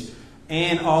Niche.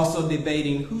 And also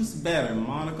debating who's better,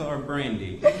 Monica or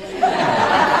Brandy.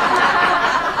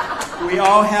 We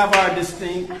all have our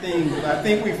distinct things. I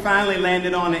think we finally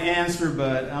landed on the answer,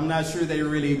 but I'm not sure they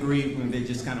really agreed when they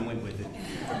just kind of went with it.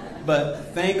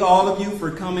 But thank all of you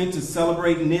for coming to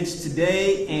celebrate Niche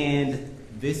today, and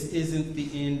this isn't the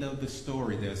end of the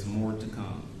story. There's more to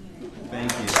come.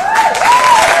 Thank you.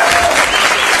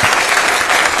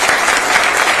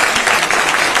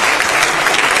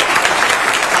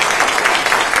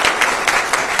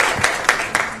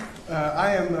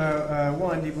 I am,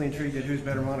 one, deeply intrigued at who's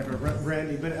better, Monica or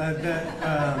Brandy, but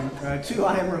two,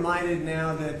 I am reminded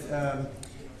now that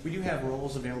we do have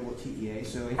roles available at TEA,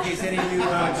 so in case any of you, we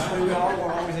all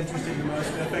are always interested in the most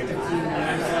effective team.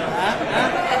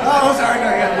 Oh, sorry,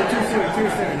 no, too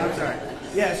soon, I'm sorry.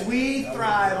 Yes, we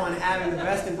thrive on having the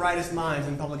best and brightest minds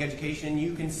in public education.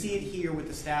 You can see it here with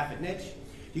the staff at Niche.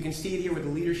 You can see it here with the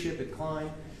leadership at Klein.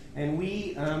 And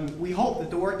we hope that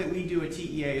the work that we do at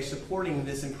TEA is supporting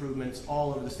this improvements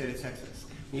all over the state of Texas.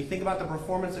 When you think about the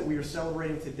performance that we are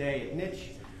celebrating today at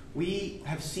Niche, we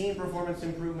have seen performance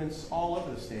improvements all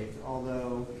over the state,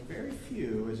 although very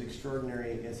few as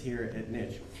extraordinary as here at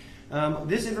Niche.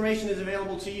 This information is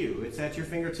available to you. It's at your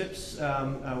fingertips.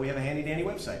 We have a handy-dandy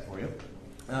website for you.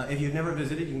 If you've never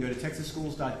visited, you can go to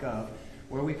texasschools.gov,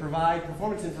 where we provide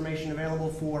performance information available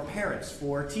for parents,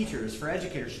 for teachers, for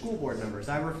educators, school board members.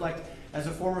 I reflect, as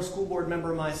a former school board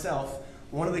member myself,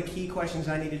 one of the key questions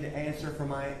I needed to answer for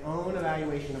my own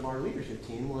evaluation of our leadership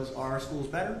team was, are our schools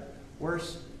better,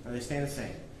 worse, or they staying the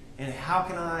same? And how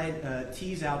can I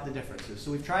tease out the differences?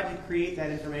 So we've tried to create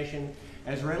that information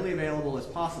as readily available as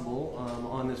possible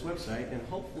on this website, and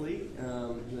hopefully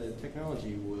the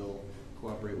technology will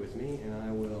cooperate with me, and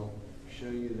I will show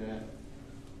you that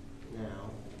now.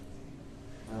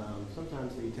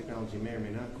 Sometimes the technology may or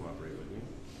may not cooperate with me.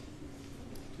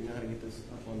 Do you know how to get this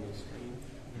up on the screen?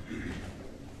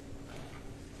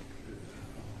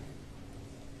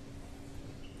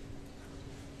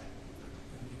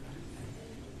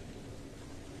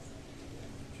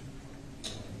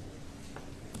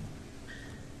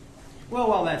 Well,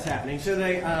 while that's happening, so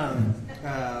they,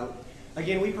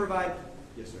 again, we provide,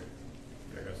 yes, sir.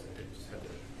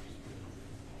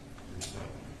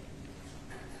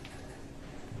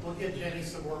 We'll get Jenny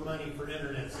some more money for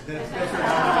internet. That's right.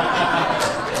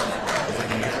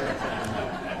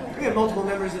 We have multiple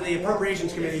members of the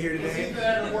Appropriations Committee here Is today. it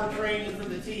that or more training for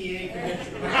the TEA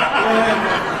commissioner?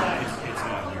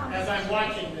 As I'm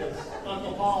watching this,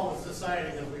 Uncle Paul is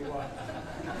deciding as we watch.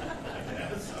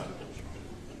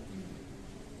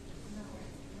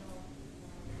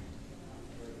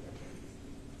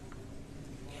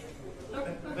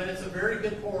 But it's a very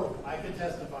good portal. I can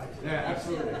testify to it. Yeah,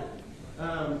 absolutely.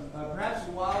 Perhaps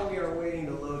while we are waiting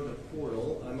to load the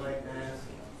portal, I might ask.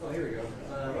 Oh, here we go.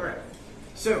 All right.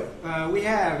 So we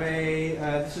have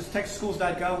this is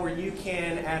texasschools.gov, where you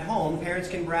can, at home, parents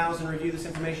can browse and review this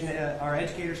information. Our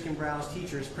educators can browse,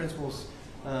 teachers, principals,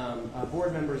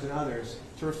 board members, and others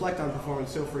to reflect on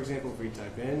performance. So, for example, if we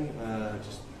type in,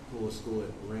 just pull a school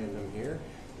at random here,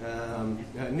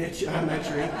 niche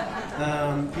elementary,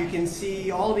 you can see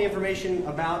all of the information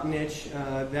about niche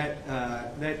that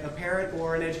a parent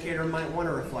or an educator might want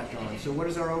to reflect on. So what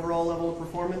is our overall level of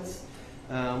performance?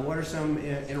 What are some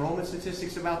enrollment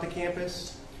statistics about the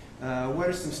campus? What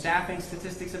are some staffing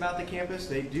statistics about the campus?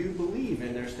 They do believe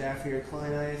in their staff here at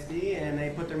Klein ISD, and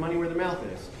they put their money where their mouth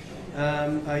is.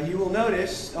 You will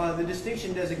notice the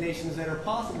distinction designations that are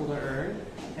possible to earn,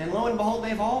 and lo and behold,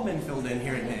 they've all been filled in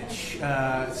here at Niche.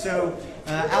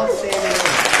 Outstanding.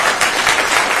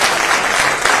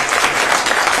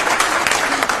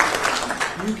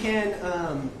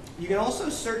 You can also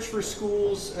search for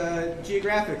schools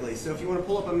geographically. So if you want to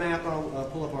pull up a map, I'll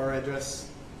pull up our address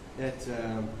at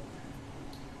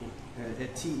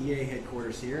TEA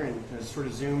headquarters here and sort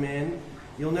of zoom in.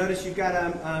 You'll notice you've got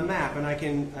a map, and I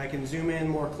can zoom in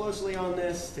more closely on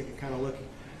this, take a kind of look in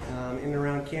and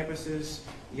around campuses.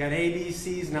 You got A, B,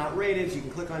 C's, not rated, so you can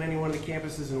click on any one of the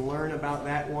campuses and learn about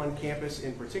that one campus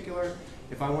in particular.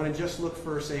 If I want to just look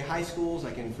for, say, high schools,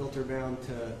 I can filter down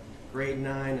to grade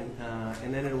 9,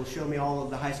 and then it will show me all of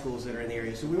the high schools that are in the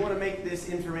area. So we want to make this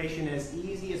information as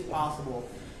easy as possible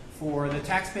for the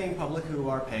tax-paying public who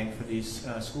are paying for these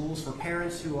schools, for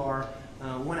parents who are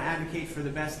want to advocate for the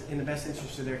best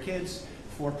interest of their kids,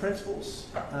 for principals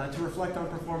to reflect on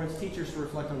performance, teachers to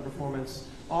reflect on performance,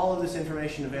 all of this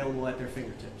information available at their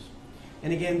fingertips.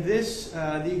 And again,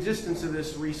 the existence of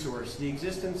this resource, the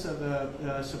existence of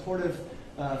the supportive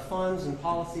funds and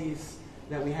policies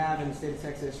that we have in the state of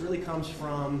Texas really comes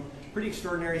from pretty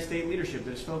extraordinary state leadership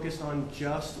that is focused on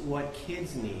just what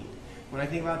kids need. When I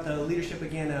think about the leadership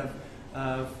again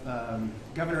of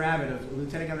Governor Abbott, of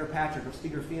Lieutenant Governor Patrick, of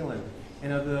Speaker Phelan,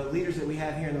 and of the leaders that we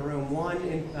have here in the room, one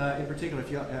in particular,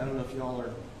 I don't know if you all are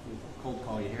cold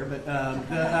call you here, but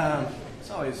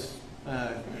it's always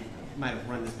might have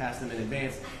run this past them in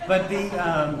advance. But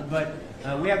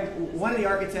we have one of the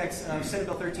architects of Senate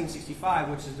Bill 1365,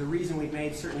 which is the reason we've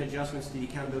made certain adjustments to the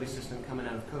accountability system coming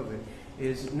out of COVID,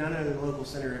 is none other than local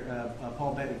Senator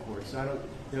Paul Bettencourt. So I don't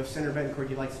know if Senator Bettencourt,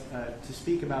 you'd like to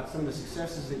speak about some of the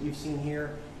successes that you've seen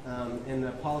here and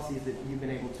the policies that you've been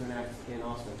able to enact in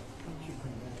Austin.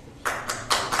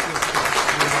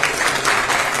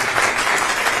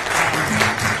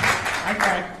 I'd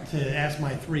like to ask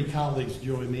my three colleagues to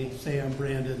join me, Sam,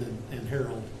 Brandon, and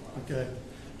Harold, okay,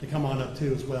 to come on up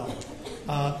too as well.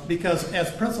 Because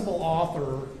as principal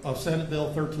author of Senate Bill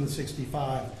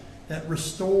 1365, that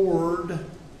restored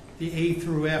the A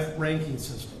through F ranking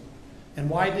system. And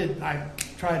why did I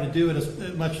try to do it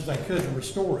as much as I could to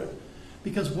restore it?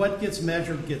 Because what gets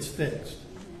measured gets fixed.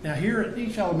 Now here at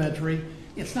Niche Elementary,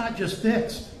 it's not just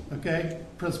fixed, okay?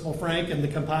 Principal Frank and the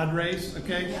compadres,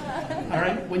 okay? All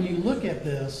right, when you look at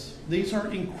this, these are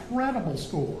incredible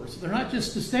scores. They're not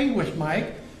just distinguished,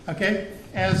 Mike, okay?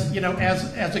 As you know,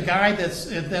 as a guy that's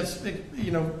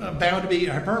you know bound to be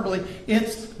hyperbole,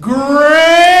 it's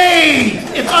great.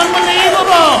 It's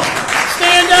unbelievable.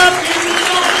 Stand up.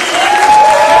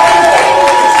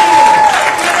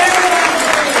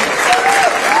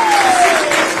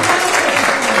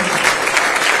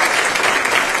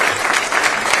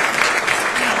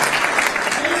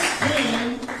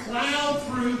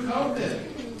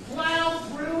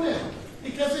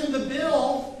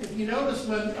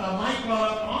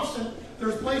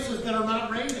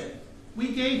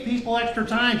 We gave people extra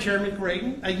time, Chairman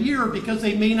Creighton, a year because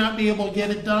they may not be able to get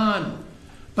it done.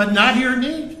 But not here at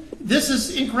Niche. This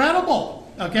is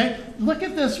incredible. Okay? Look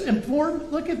at this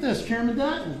important. Look at this, Chairman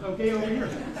Dutton. Okay, over here.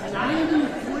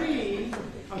 93.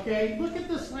 Okay, look at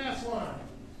this last line.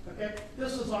 Okay?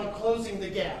 This is on closing the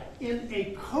gap. In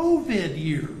a COVID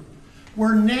year,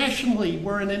 where nationally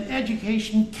we're in an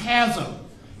education chasm.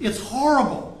 It's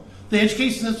horrible. The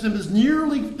education system has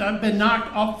nearly been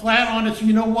knocked off flat on its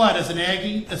you-know-what as an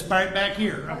Aggie. That's right back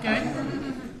here, okay?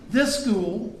 This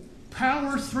school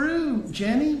powers through,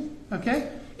 Jenny,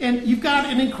 okay? And you've got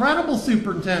an incredible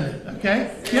superintendent,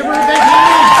 okay? Give her a big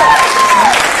hand.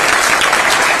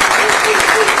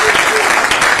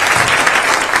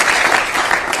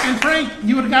 And Frank,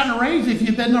 you would have gotten a raise if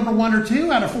you'd been number 1 or 2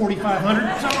 out of 4,500.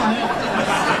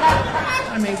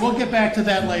 I mean, we'll get back to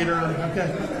that later,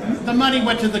 okay? The money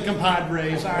went to the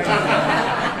compadres.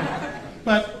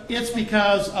 But it's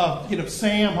because of,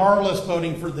 Sam Harless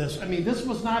voting for this. I mean, this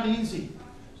was not easy.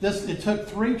 It took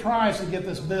 3 tries to get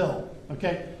this bill,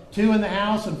 okay? 2 in the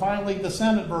House, and finally the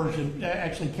Senate version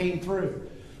actually came through.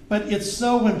 But it's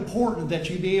so important that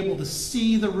you be able to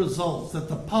see the results, that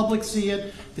the public see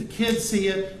it, the kids see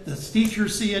it, the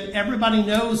teachers see it. Everybody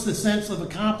knows the sense of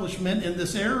accomplishment in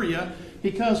this area,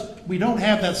 because we don't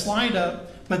have that slide up,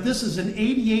 but this is an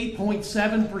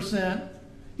 88.7%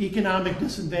 economic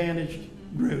disadvantaged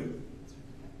group.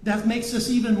 That makes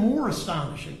this even more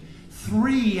astonishing.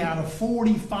 3 out of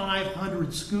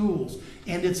 4,500 schools,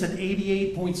 and it's an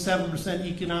 88.7%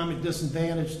 economic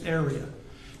disadvantaged area.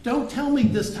 Don't tell me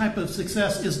this type of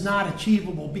success is not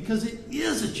achievable, because it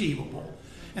is achievable.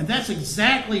 And that's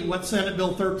exactly what Senate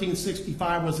Bill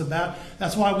 1365 was about.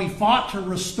 That's why we fought to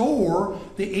restore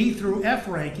the A through F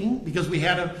ranking, because we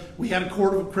had a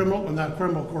court of criminal, well, not a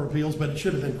criminal court of appeals, but it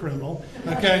should have been criminal,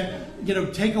 okay?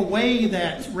 Take away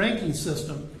that ranking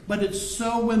system. But it's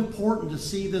so important to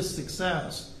see this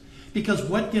success, because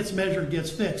what gets measured gets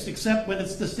fixed, except when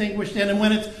it's distinguished, and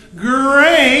when it's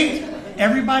great,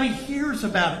 everybody hears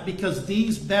about it, because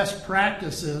these best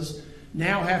practices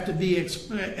now have to be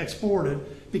exported,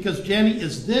 because Jenny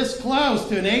is this close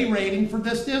to an A rating for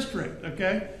this district,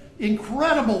 okay?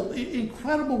 Incredible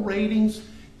ratings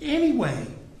anyway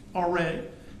already,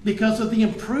 because of the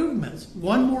improvements.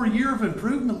 One more year of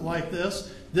improvement like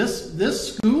this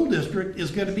school district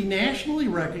is going to be nationally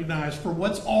recognized for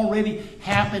what's already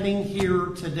happening here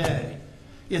today.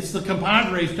 It's the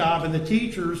compadres' job and the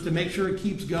teachers to make sure it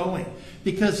keeps going,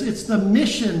 because it's the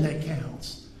mission that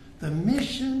counts. The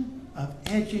mission of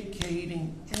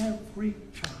educating every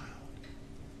child.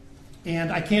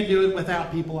 And I can't do it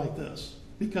without people like this,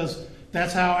 because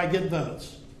that's how I get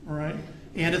votes, all right?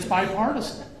 And it's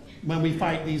bipartisan when we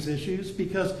fight these issues,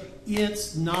 because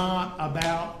it's not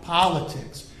about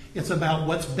politics. It's about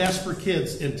what's best for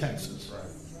kids in Texas.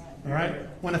 All right? I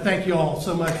want to thank you all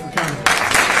so much for coming.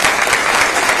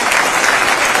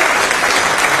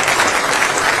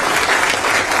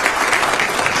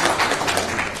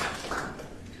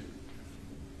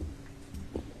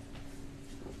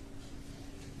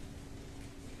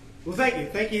 Well, thank you.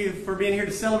 Thank you for being here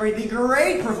to celebrate the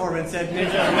great performance at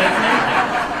Midge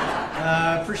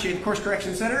Elementary. Appreciate the Course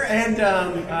Correction Center. And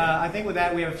I think with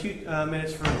that, we have a few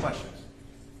minutes for questions.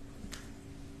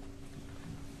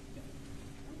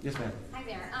 Yes, ma'am. Hi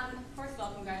there. First of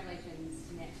all, congratulations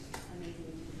to Nick. Amazing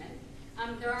achievement.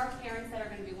 There are parents that are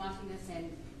going to be watching this,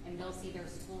 and they'll see their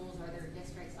schools or their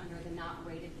districts under the not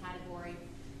rated category,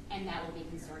 and that will be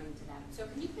concerning to them. So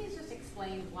can you please just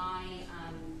explain why,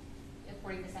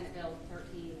 according to Senate Bill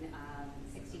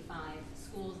 1365,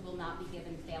 schools will not be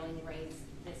given failing grades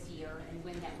this year, and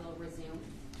when that will resume?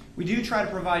 We do try to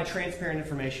provide transparent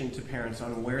information to parents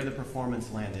on where the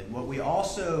performance landed. What we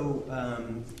also,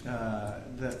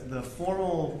 the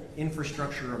formal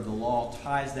infrastructure of the law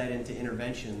ties that into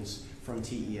interventions from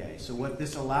TEA. So what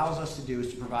this allows us to do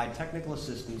is to provide technical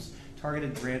assistance,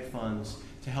 targeted grant funds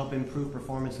to help improve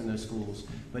performance in those schools,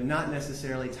 but not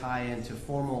necessarily tie into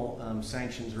formal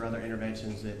sanctions or other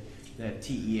interventions that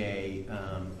TEA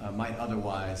might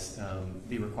otherwise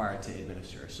be required to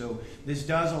administer. So this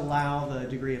does allow the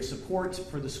degree of support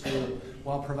for the school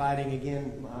while providing,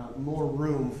 again, more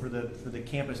room for the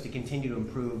campus to continue to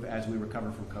improve as we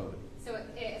recover from COVID. So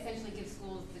it essentially gives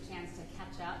schools the chance to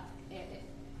catch up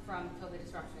from COVID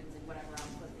disruptions and whatever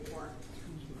else was before.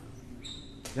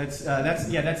 That's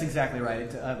exactly right.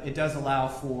 It does allow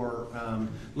for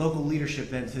local leadership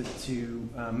then to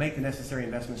make the necessary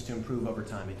investments to improve over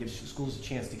time. It gives schools a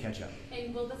chance to catch up.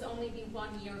 And will this only be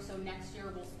 1 year? So next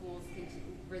year will schools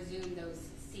resume those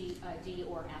C, D,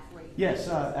 or F ratings? Yes,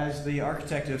 as the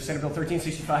architect of Senate Bill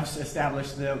 1365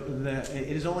 established, it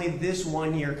is only this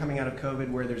 1 year coming out of COVID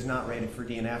where there's not rated for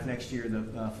D and F. Next year,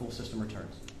 the full system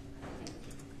returns.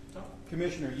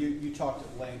 Commissioner, you talked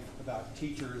at length about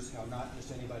teachers, how not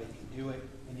just anybody can do it,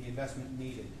 and the investment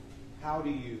needed. How do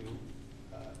you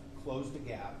close the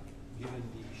gap, given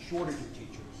the shortage of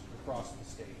teachers across the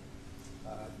state,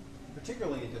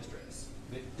 particularly in districts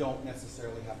that don't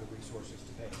necessarily have the resources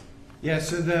to pay? Yeah,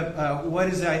 so what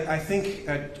is, I think,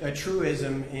 a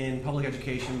truism in public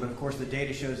education, but of course the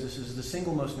data shows this is the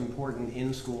single most important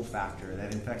in-school factor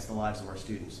that affects the lives of our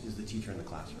students, is the teacher in the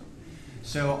classroom.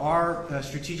 So our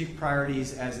strategic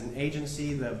priorities as an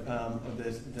agency,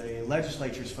 the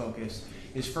legislature's focus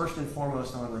is first and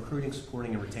foremost on recruiting,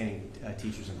 supporting, and retaining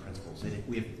teachers and principals.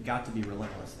 We have got to be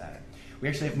relentless at it. We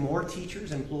actually have more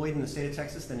teachers employed in the state of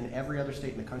Texas than in every other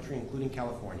state in the country, including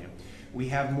California. We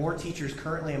have more teachers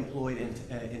currently employed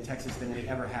in Texas than we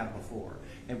ever have before.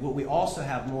 And we also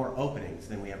have more openings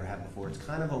than we ever have before. It's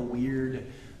kind of a weird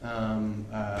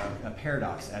a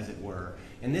paradox, as it were.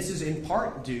 And this is in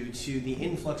part due to the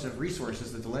influx of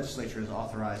resources that the legislature has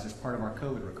authorized as part of our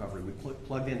COVID recovery. We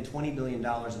plugged in $20 billion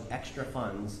of extra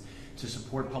funds to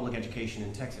support public education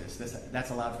in Texas.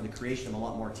 That's allowed for the creation of a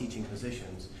lot more teaching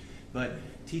positions. But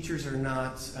teachers are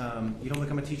not, you don't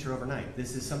become a teacher overnight.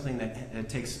 This is something that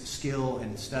takes skill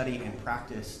and study and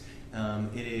practice.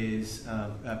 It is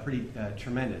pretty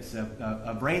tremendous.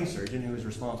 A brain surgeon who is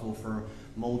responsible for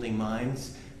molding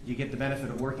minds, you get the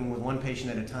benefit of working with one patient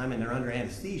at a time and they're under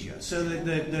anesthesia. So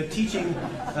the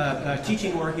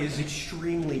teaching work is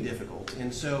extremely difficult.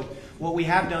 And so what we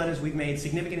have done is we've made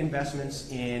significant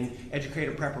investments in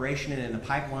educator preparation and in the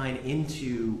pipeline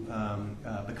into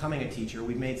becoming a teacher.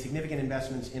 We've made significant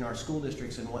investments in our school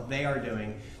districts and what they are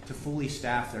doing to fully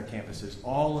staff their campuses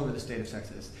all over the state of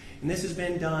Texas. And this has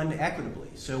been done equitably.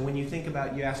 So when you think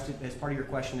about, you asked as part of your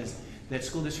question is that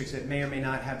school districts that may or may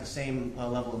not have the same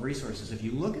level of resources, if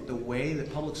you look at the way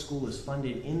that public school is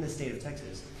funded in the state of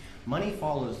Texas, money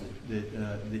follows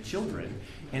the children,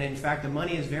 and in fact the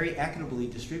money is very equitably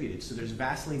distributed. So there's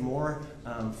vastly more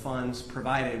funds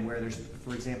provided where there's,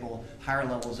 for example, higher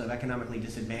levels of economically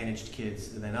disadvantaged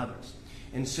kids than others.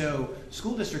 And so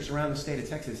school districts around the state of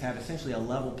Texas have essentially a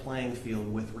level playing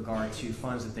field with regard to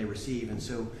funds that they receive. And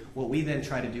so what we then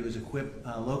try to do is equip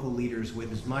local leaders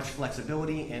with as much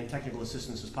flexibility and technical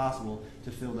assistance as possible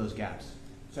to fill those gaps.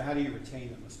 So how do you retain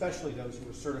them, especially those who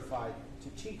are certified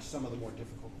to teach some of the more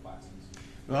difficult classes?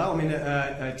 Well, I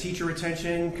mean, teacher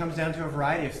retention comes down to a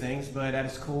variety of things, but at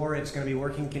its core, it's going to be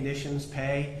working conditions,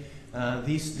 pay,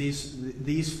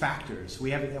 these factors.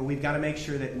 We've got to make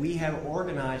sure that we have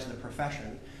organized the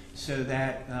profession so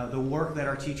that the work that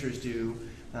our teachers do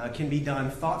can be done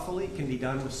thoughtfully, can be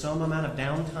done with some amount of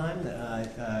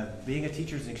downtime. Being a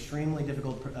teacher is an extremely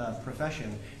difficult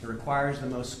profession. It requires the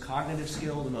most cognitive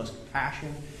skill, the most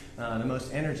passion, the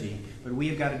most energy, but we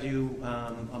have got to do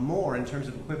more in terms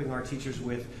of equipping our teachers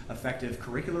with effective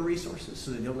curricular resources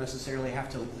so they don't necessarily have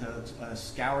to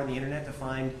scour the internet to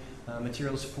find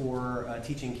materials for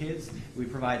teaching kids. We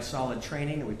provide solid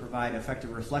training, and we provide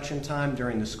effective reflection time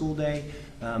during the school day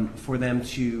for them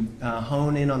to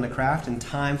hone in on the craft, and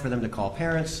time for them to call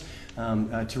parents,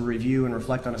 to review and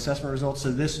reflect on assessment results.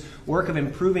 So this work of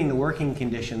improving the working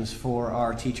conditions for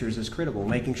our teachers is critical,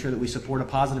 making sure that we support a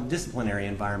positive disciplinary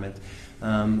environment,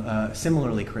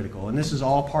 similarly critical. And this is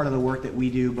all part of the work that we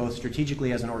do both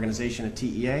strategically as an organization at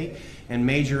TEA and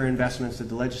major investments that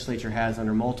the legislature has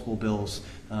under multiple bills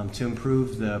to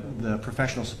improve the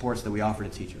professional supports that we offer to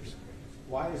teachers.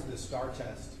 Why is the STAR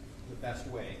test the best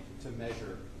way to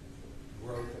measure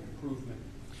growth and improvement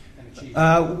and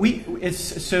achievement?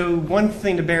 So one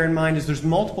thing to bear in mind is there's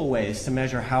multiple ways to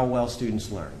measure how well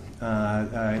students learn.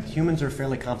 Humans are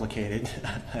fairly complicated,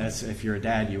 as if you're a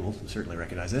dad, you will certainly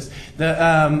recognize this.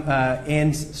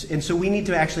 And so we need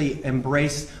to actually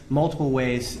embrace multiple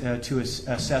ways to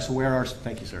assess where our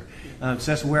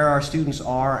assess where our students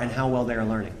are and how well they are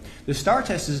learning. The STAR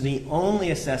test is the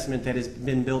only assessment that has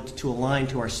been built to align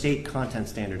to our state content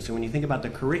standards. So when you think about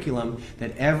the curriculum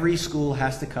that every school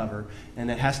has to cover and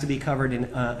that has to be covered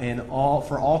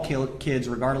for all kids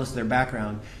regardless of their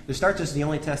background, the STAR test is the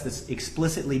only test that's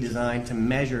explicitly designed to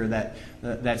measure that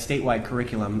statewide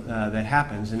curriculum that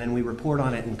happens, and then we report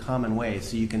on it in common ways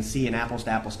so you can see an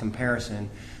apples-to-apples comparison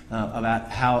about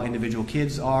how individual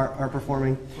kids are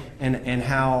performing and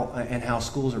how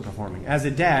schools are performing. As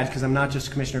a dad, because I'm not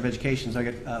just Commissioner of Education, so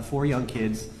I got 4 young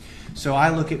kids, so I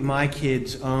look at my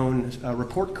kids' own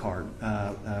report card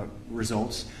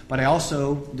results, but I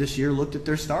also this year looked at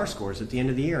their STAR scores at the end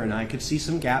of the year, and I could see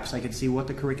some gaps. I could see what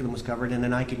the curriculum was covered, and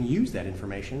then I can use that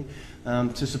information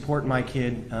to support my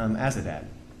kid as a dad.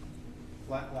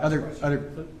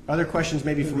 Other questions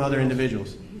maybe from other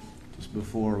individuals just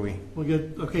before we... Well,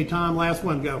 good. Okay, Tom, last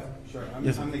one, go. Sure. I'm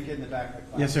Yes. the kid in the back of the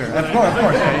class. Yes, sir. Of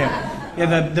course.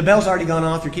 Yeah, the bell's already gone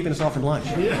off. You're keeping us off from lunch.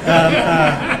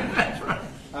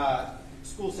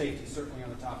 School safety is certainly on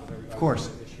the top of everybody's Of course.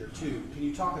 mind this year, too. Can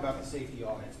you talk about the safety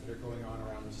audits that are going on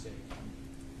around the state?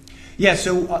 Yeah,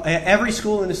 so every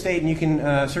school in the state, and you can,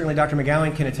 certainly Dr.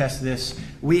 McGowan can attest to this,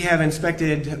 we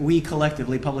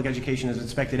collectively, public education has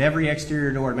inspected every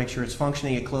exterior door to make sure it's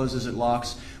functioning, it closes, it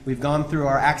locks. We've gone through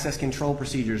our access control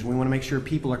procedures. We want to make sure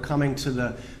people are coming to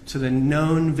the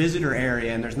known visitor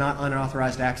area and there's not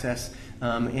unauthorized access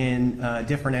in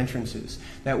different entrances.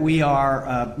 That we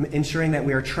are ensuring that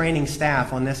we are training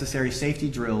staff on necessary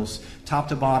safety drills, top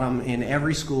to bottom, in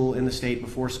every school in the state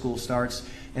before school starts.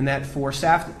 And that for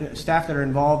staff that are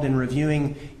involved in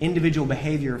reviewing individual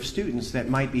behavior of students that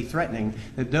might be threatening,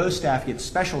 that those staff get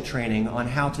special training on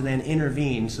how to then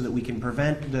intervene so that we can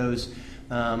prevent those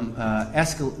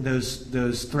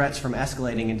those threats from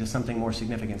escalating into something more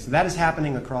significant. So that is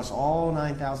happening across all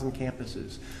 9,000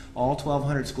 campuses, all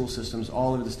 1,200 school systems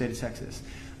all over the state of Texas.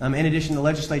 In addition, the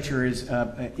legislature is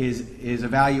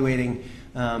evaluating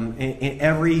in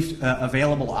every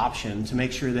available option to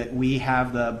make sure that we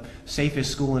have the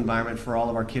safest school environment for all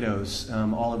of our kiddos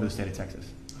all over the state of Texas.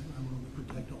 I'm on the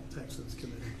Protect All Texans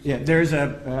Committee. Yeah, there's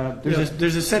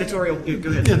a senatorial.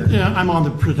 Go ahead, Senator. Yeah, I'm on the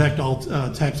Protect All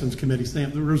Texans Committee.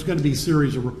 There's going to be a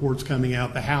series of reports coming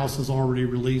out. The House has already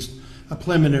released a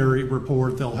preliminary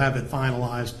report. They'll have it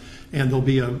finalized, and there'll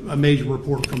be a major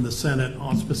report from the Senate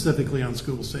specifically on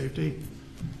school safety.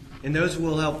 And those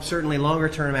will help certainly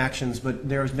longer-term actions, but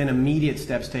there's been immediate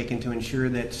steps taken to ensure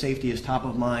that safety is top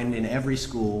of mind in every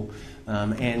school,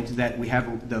 and that we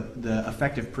have the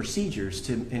effective procedures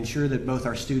to ensure that both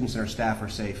our students and our staff are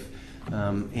safe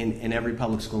in every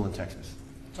public school in Texas.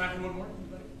 Time for one more?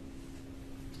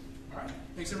 All right.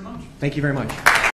 Thanks very much. Thank you very much.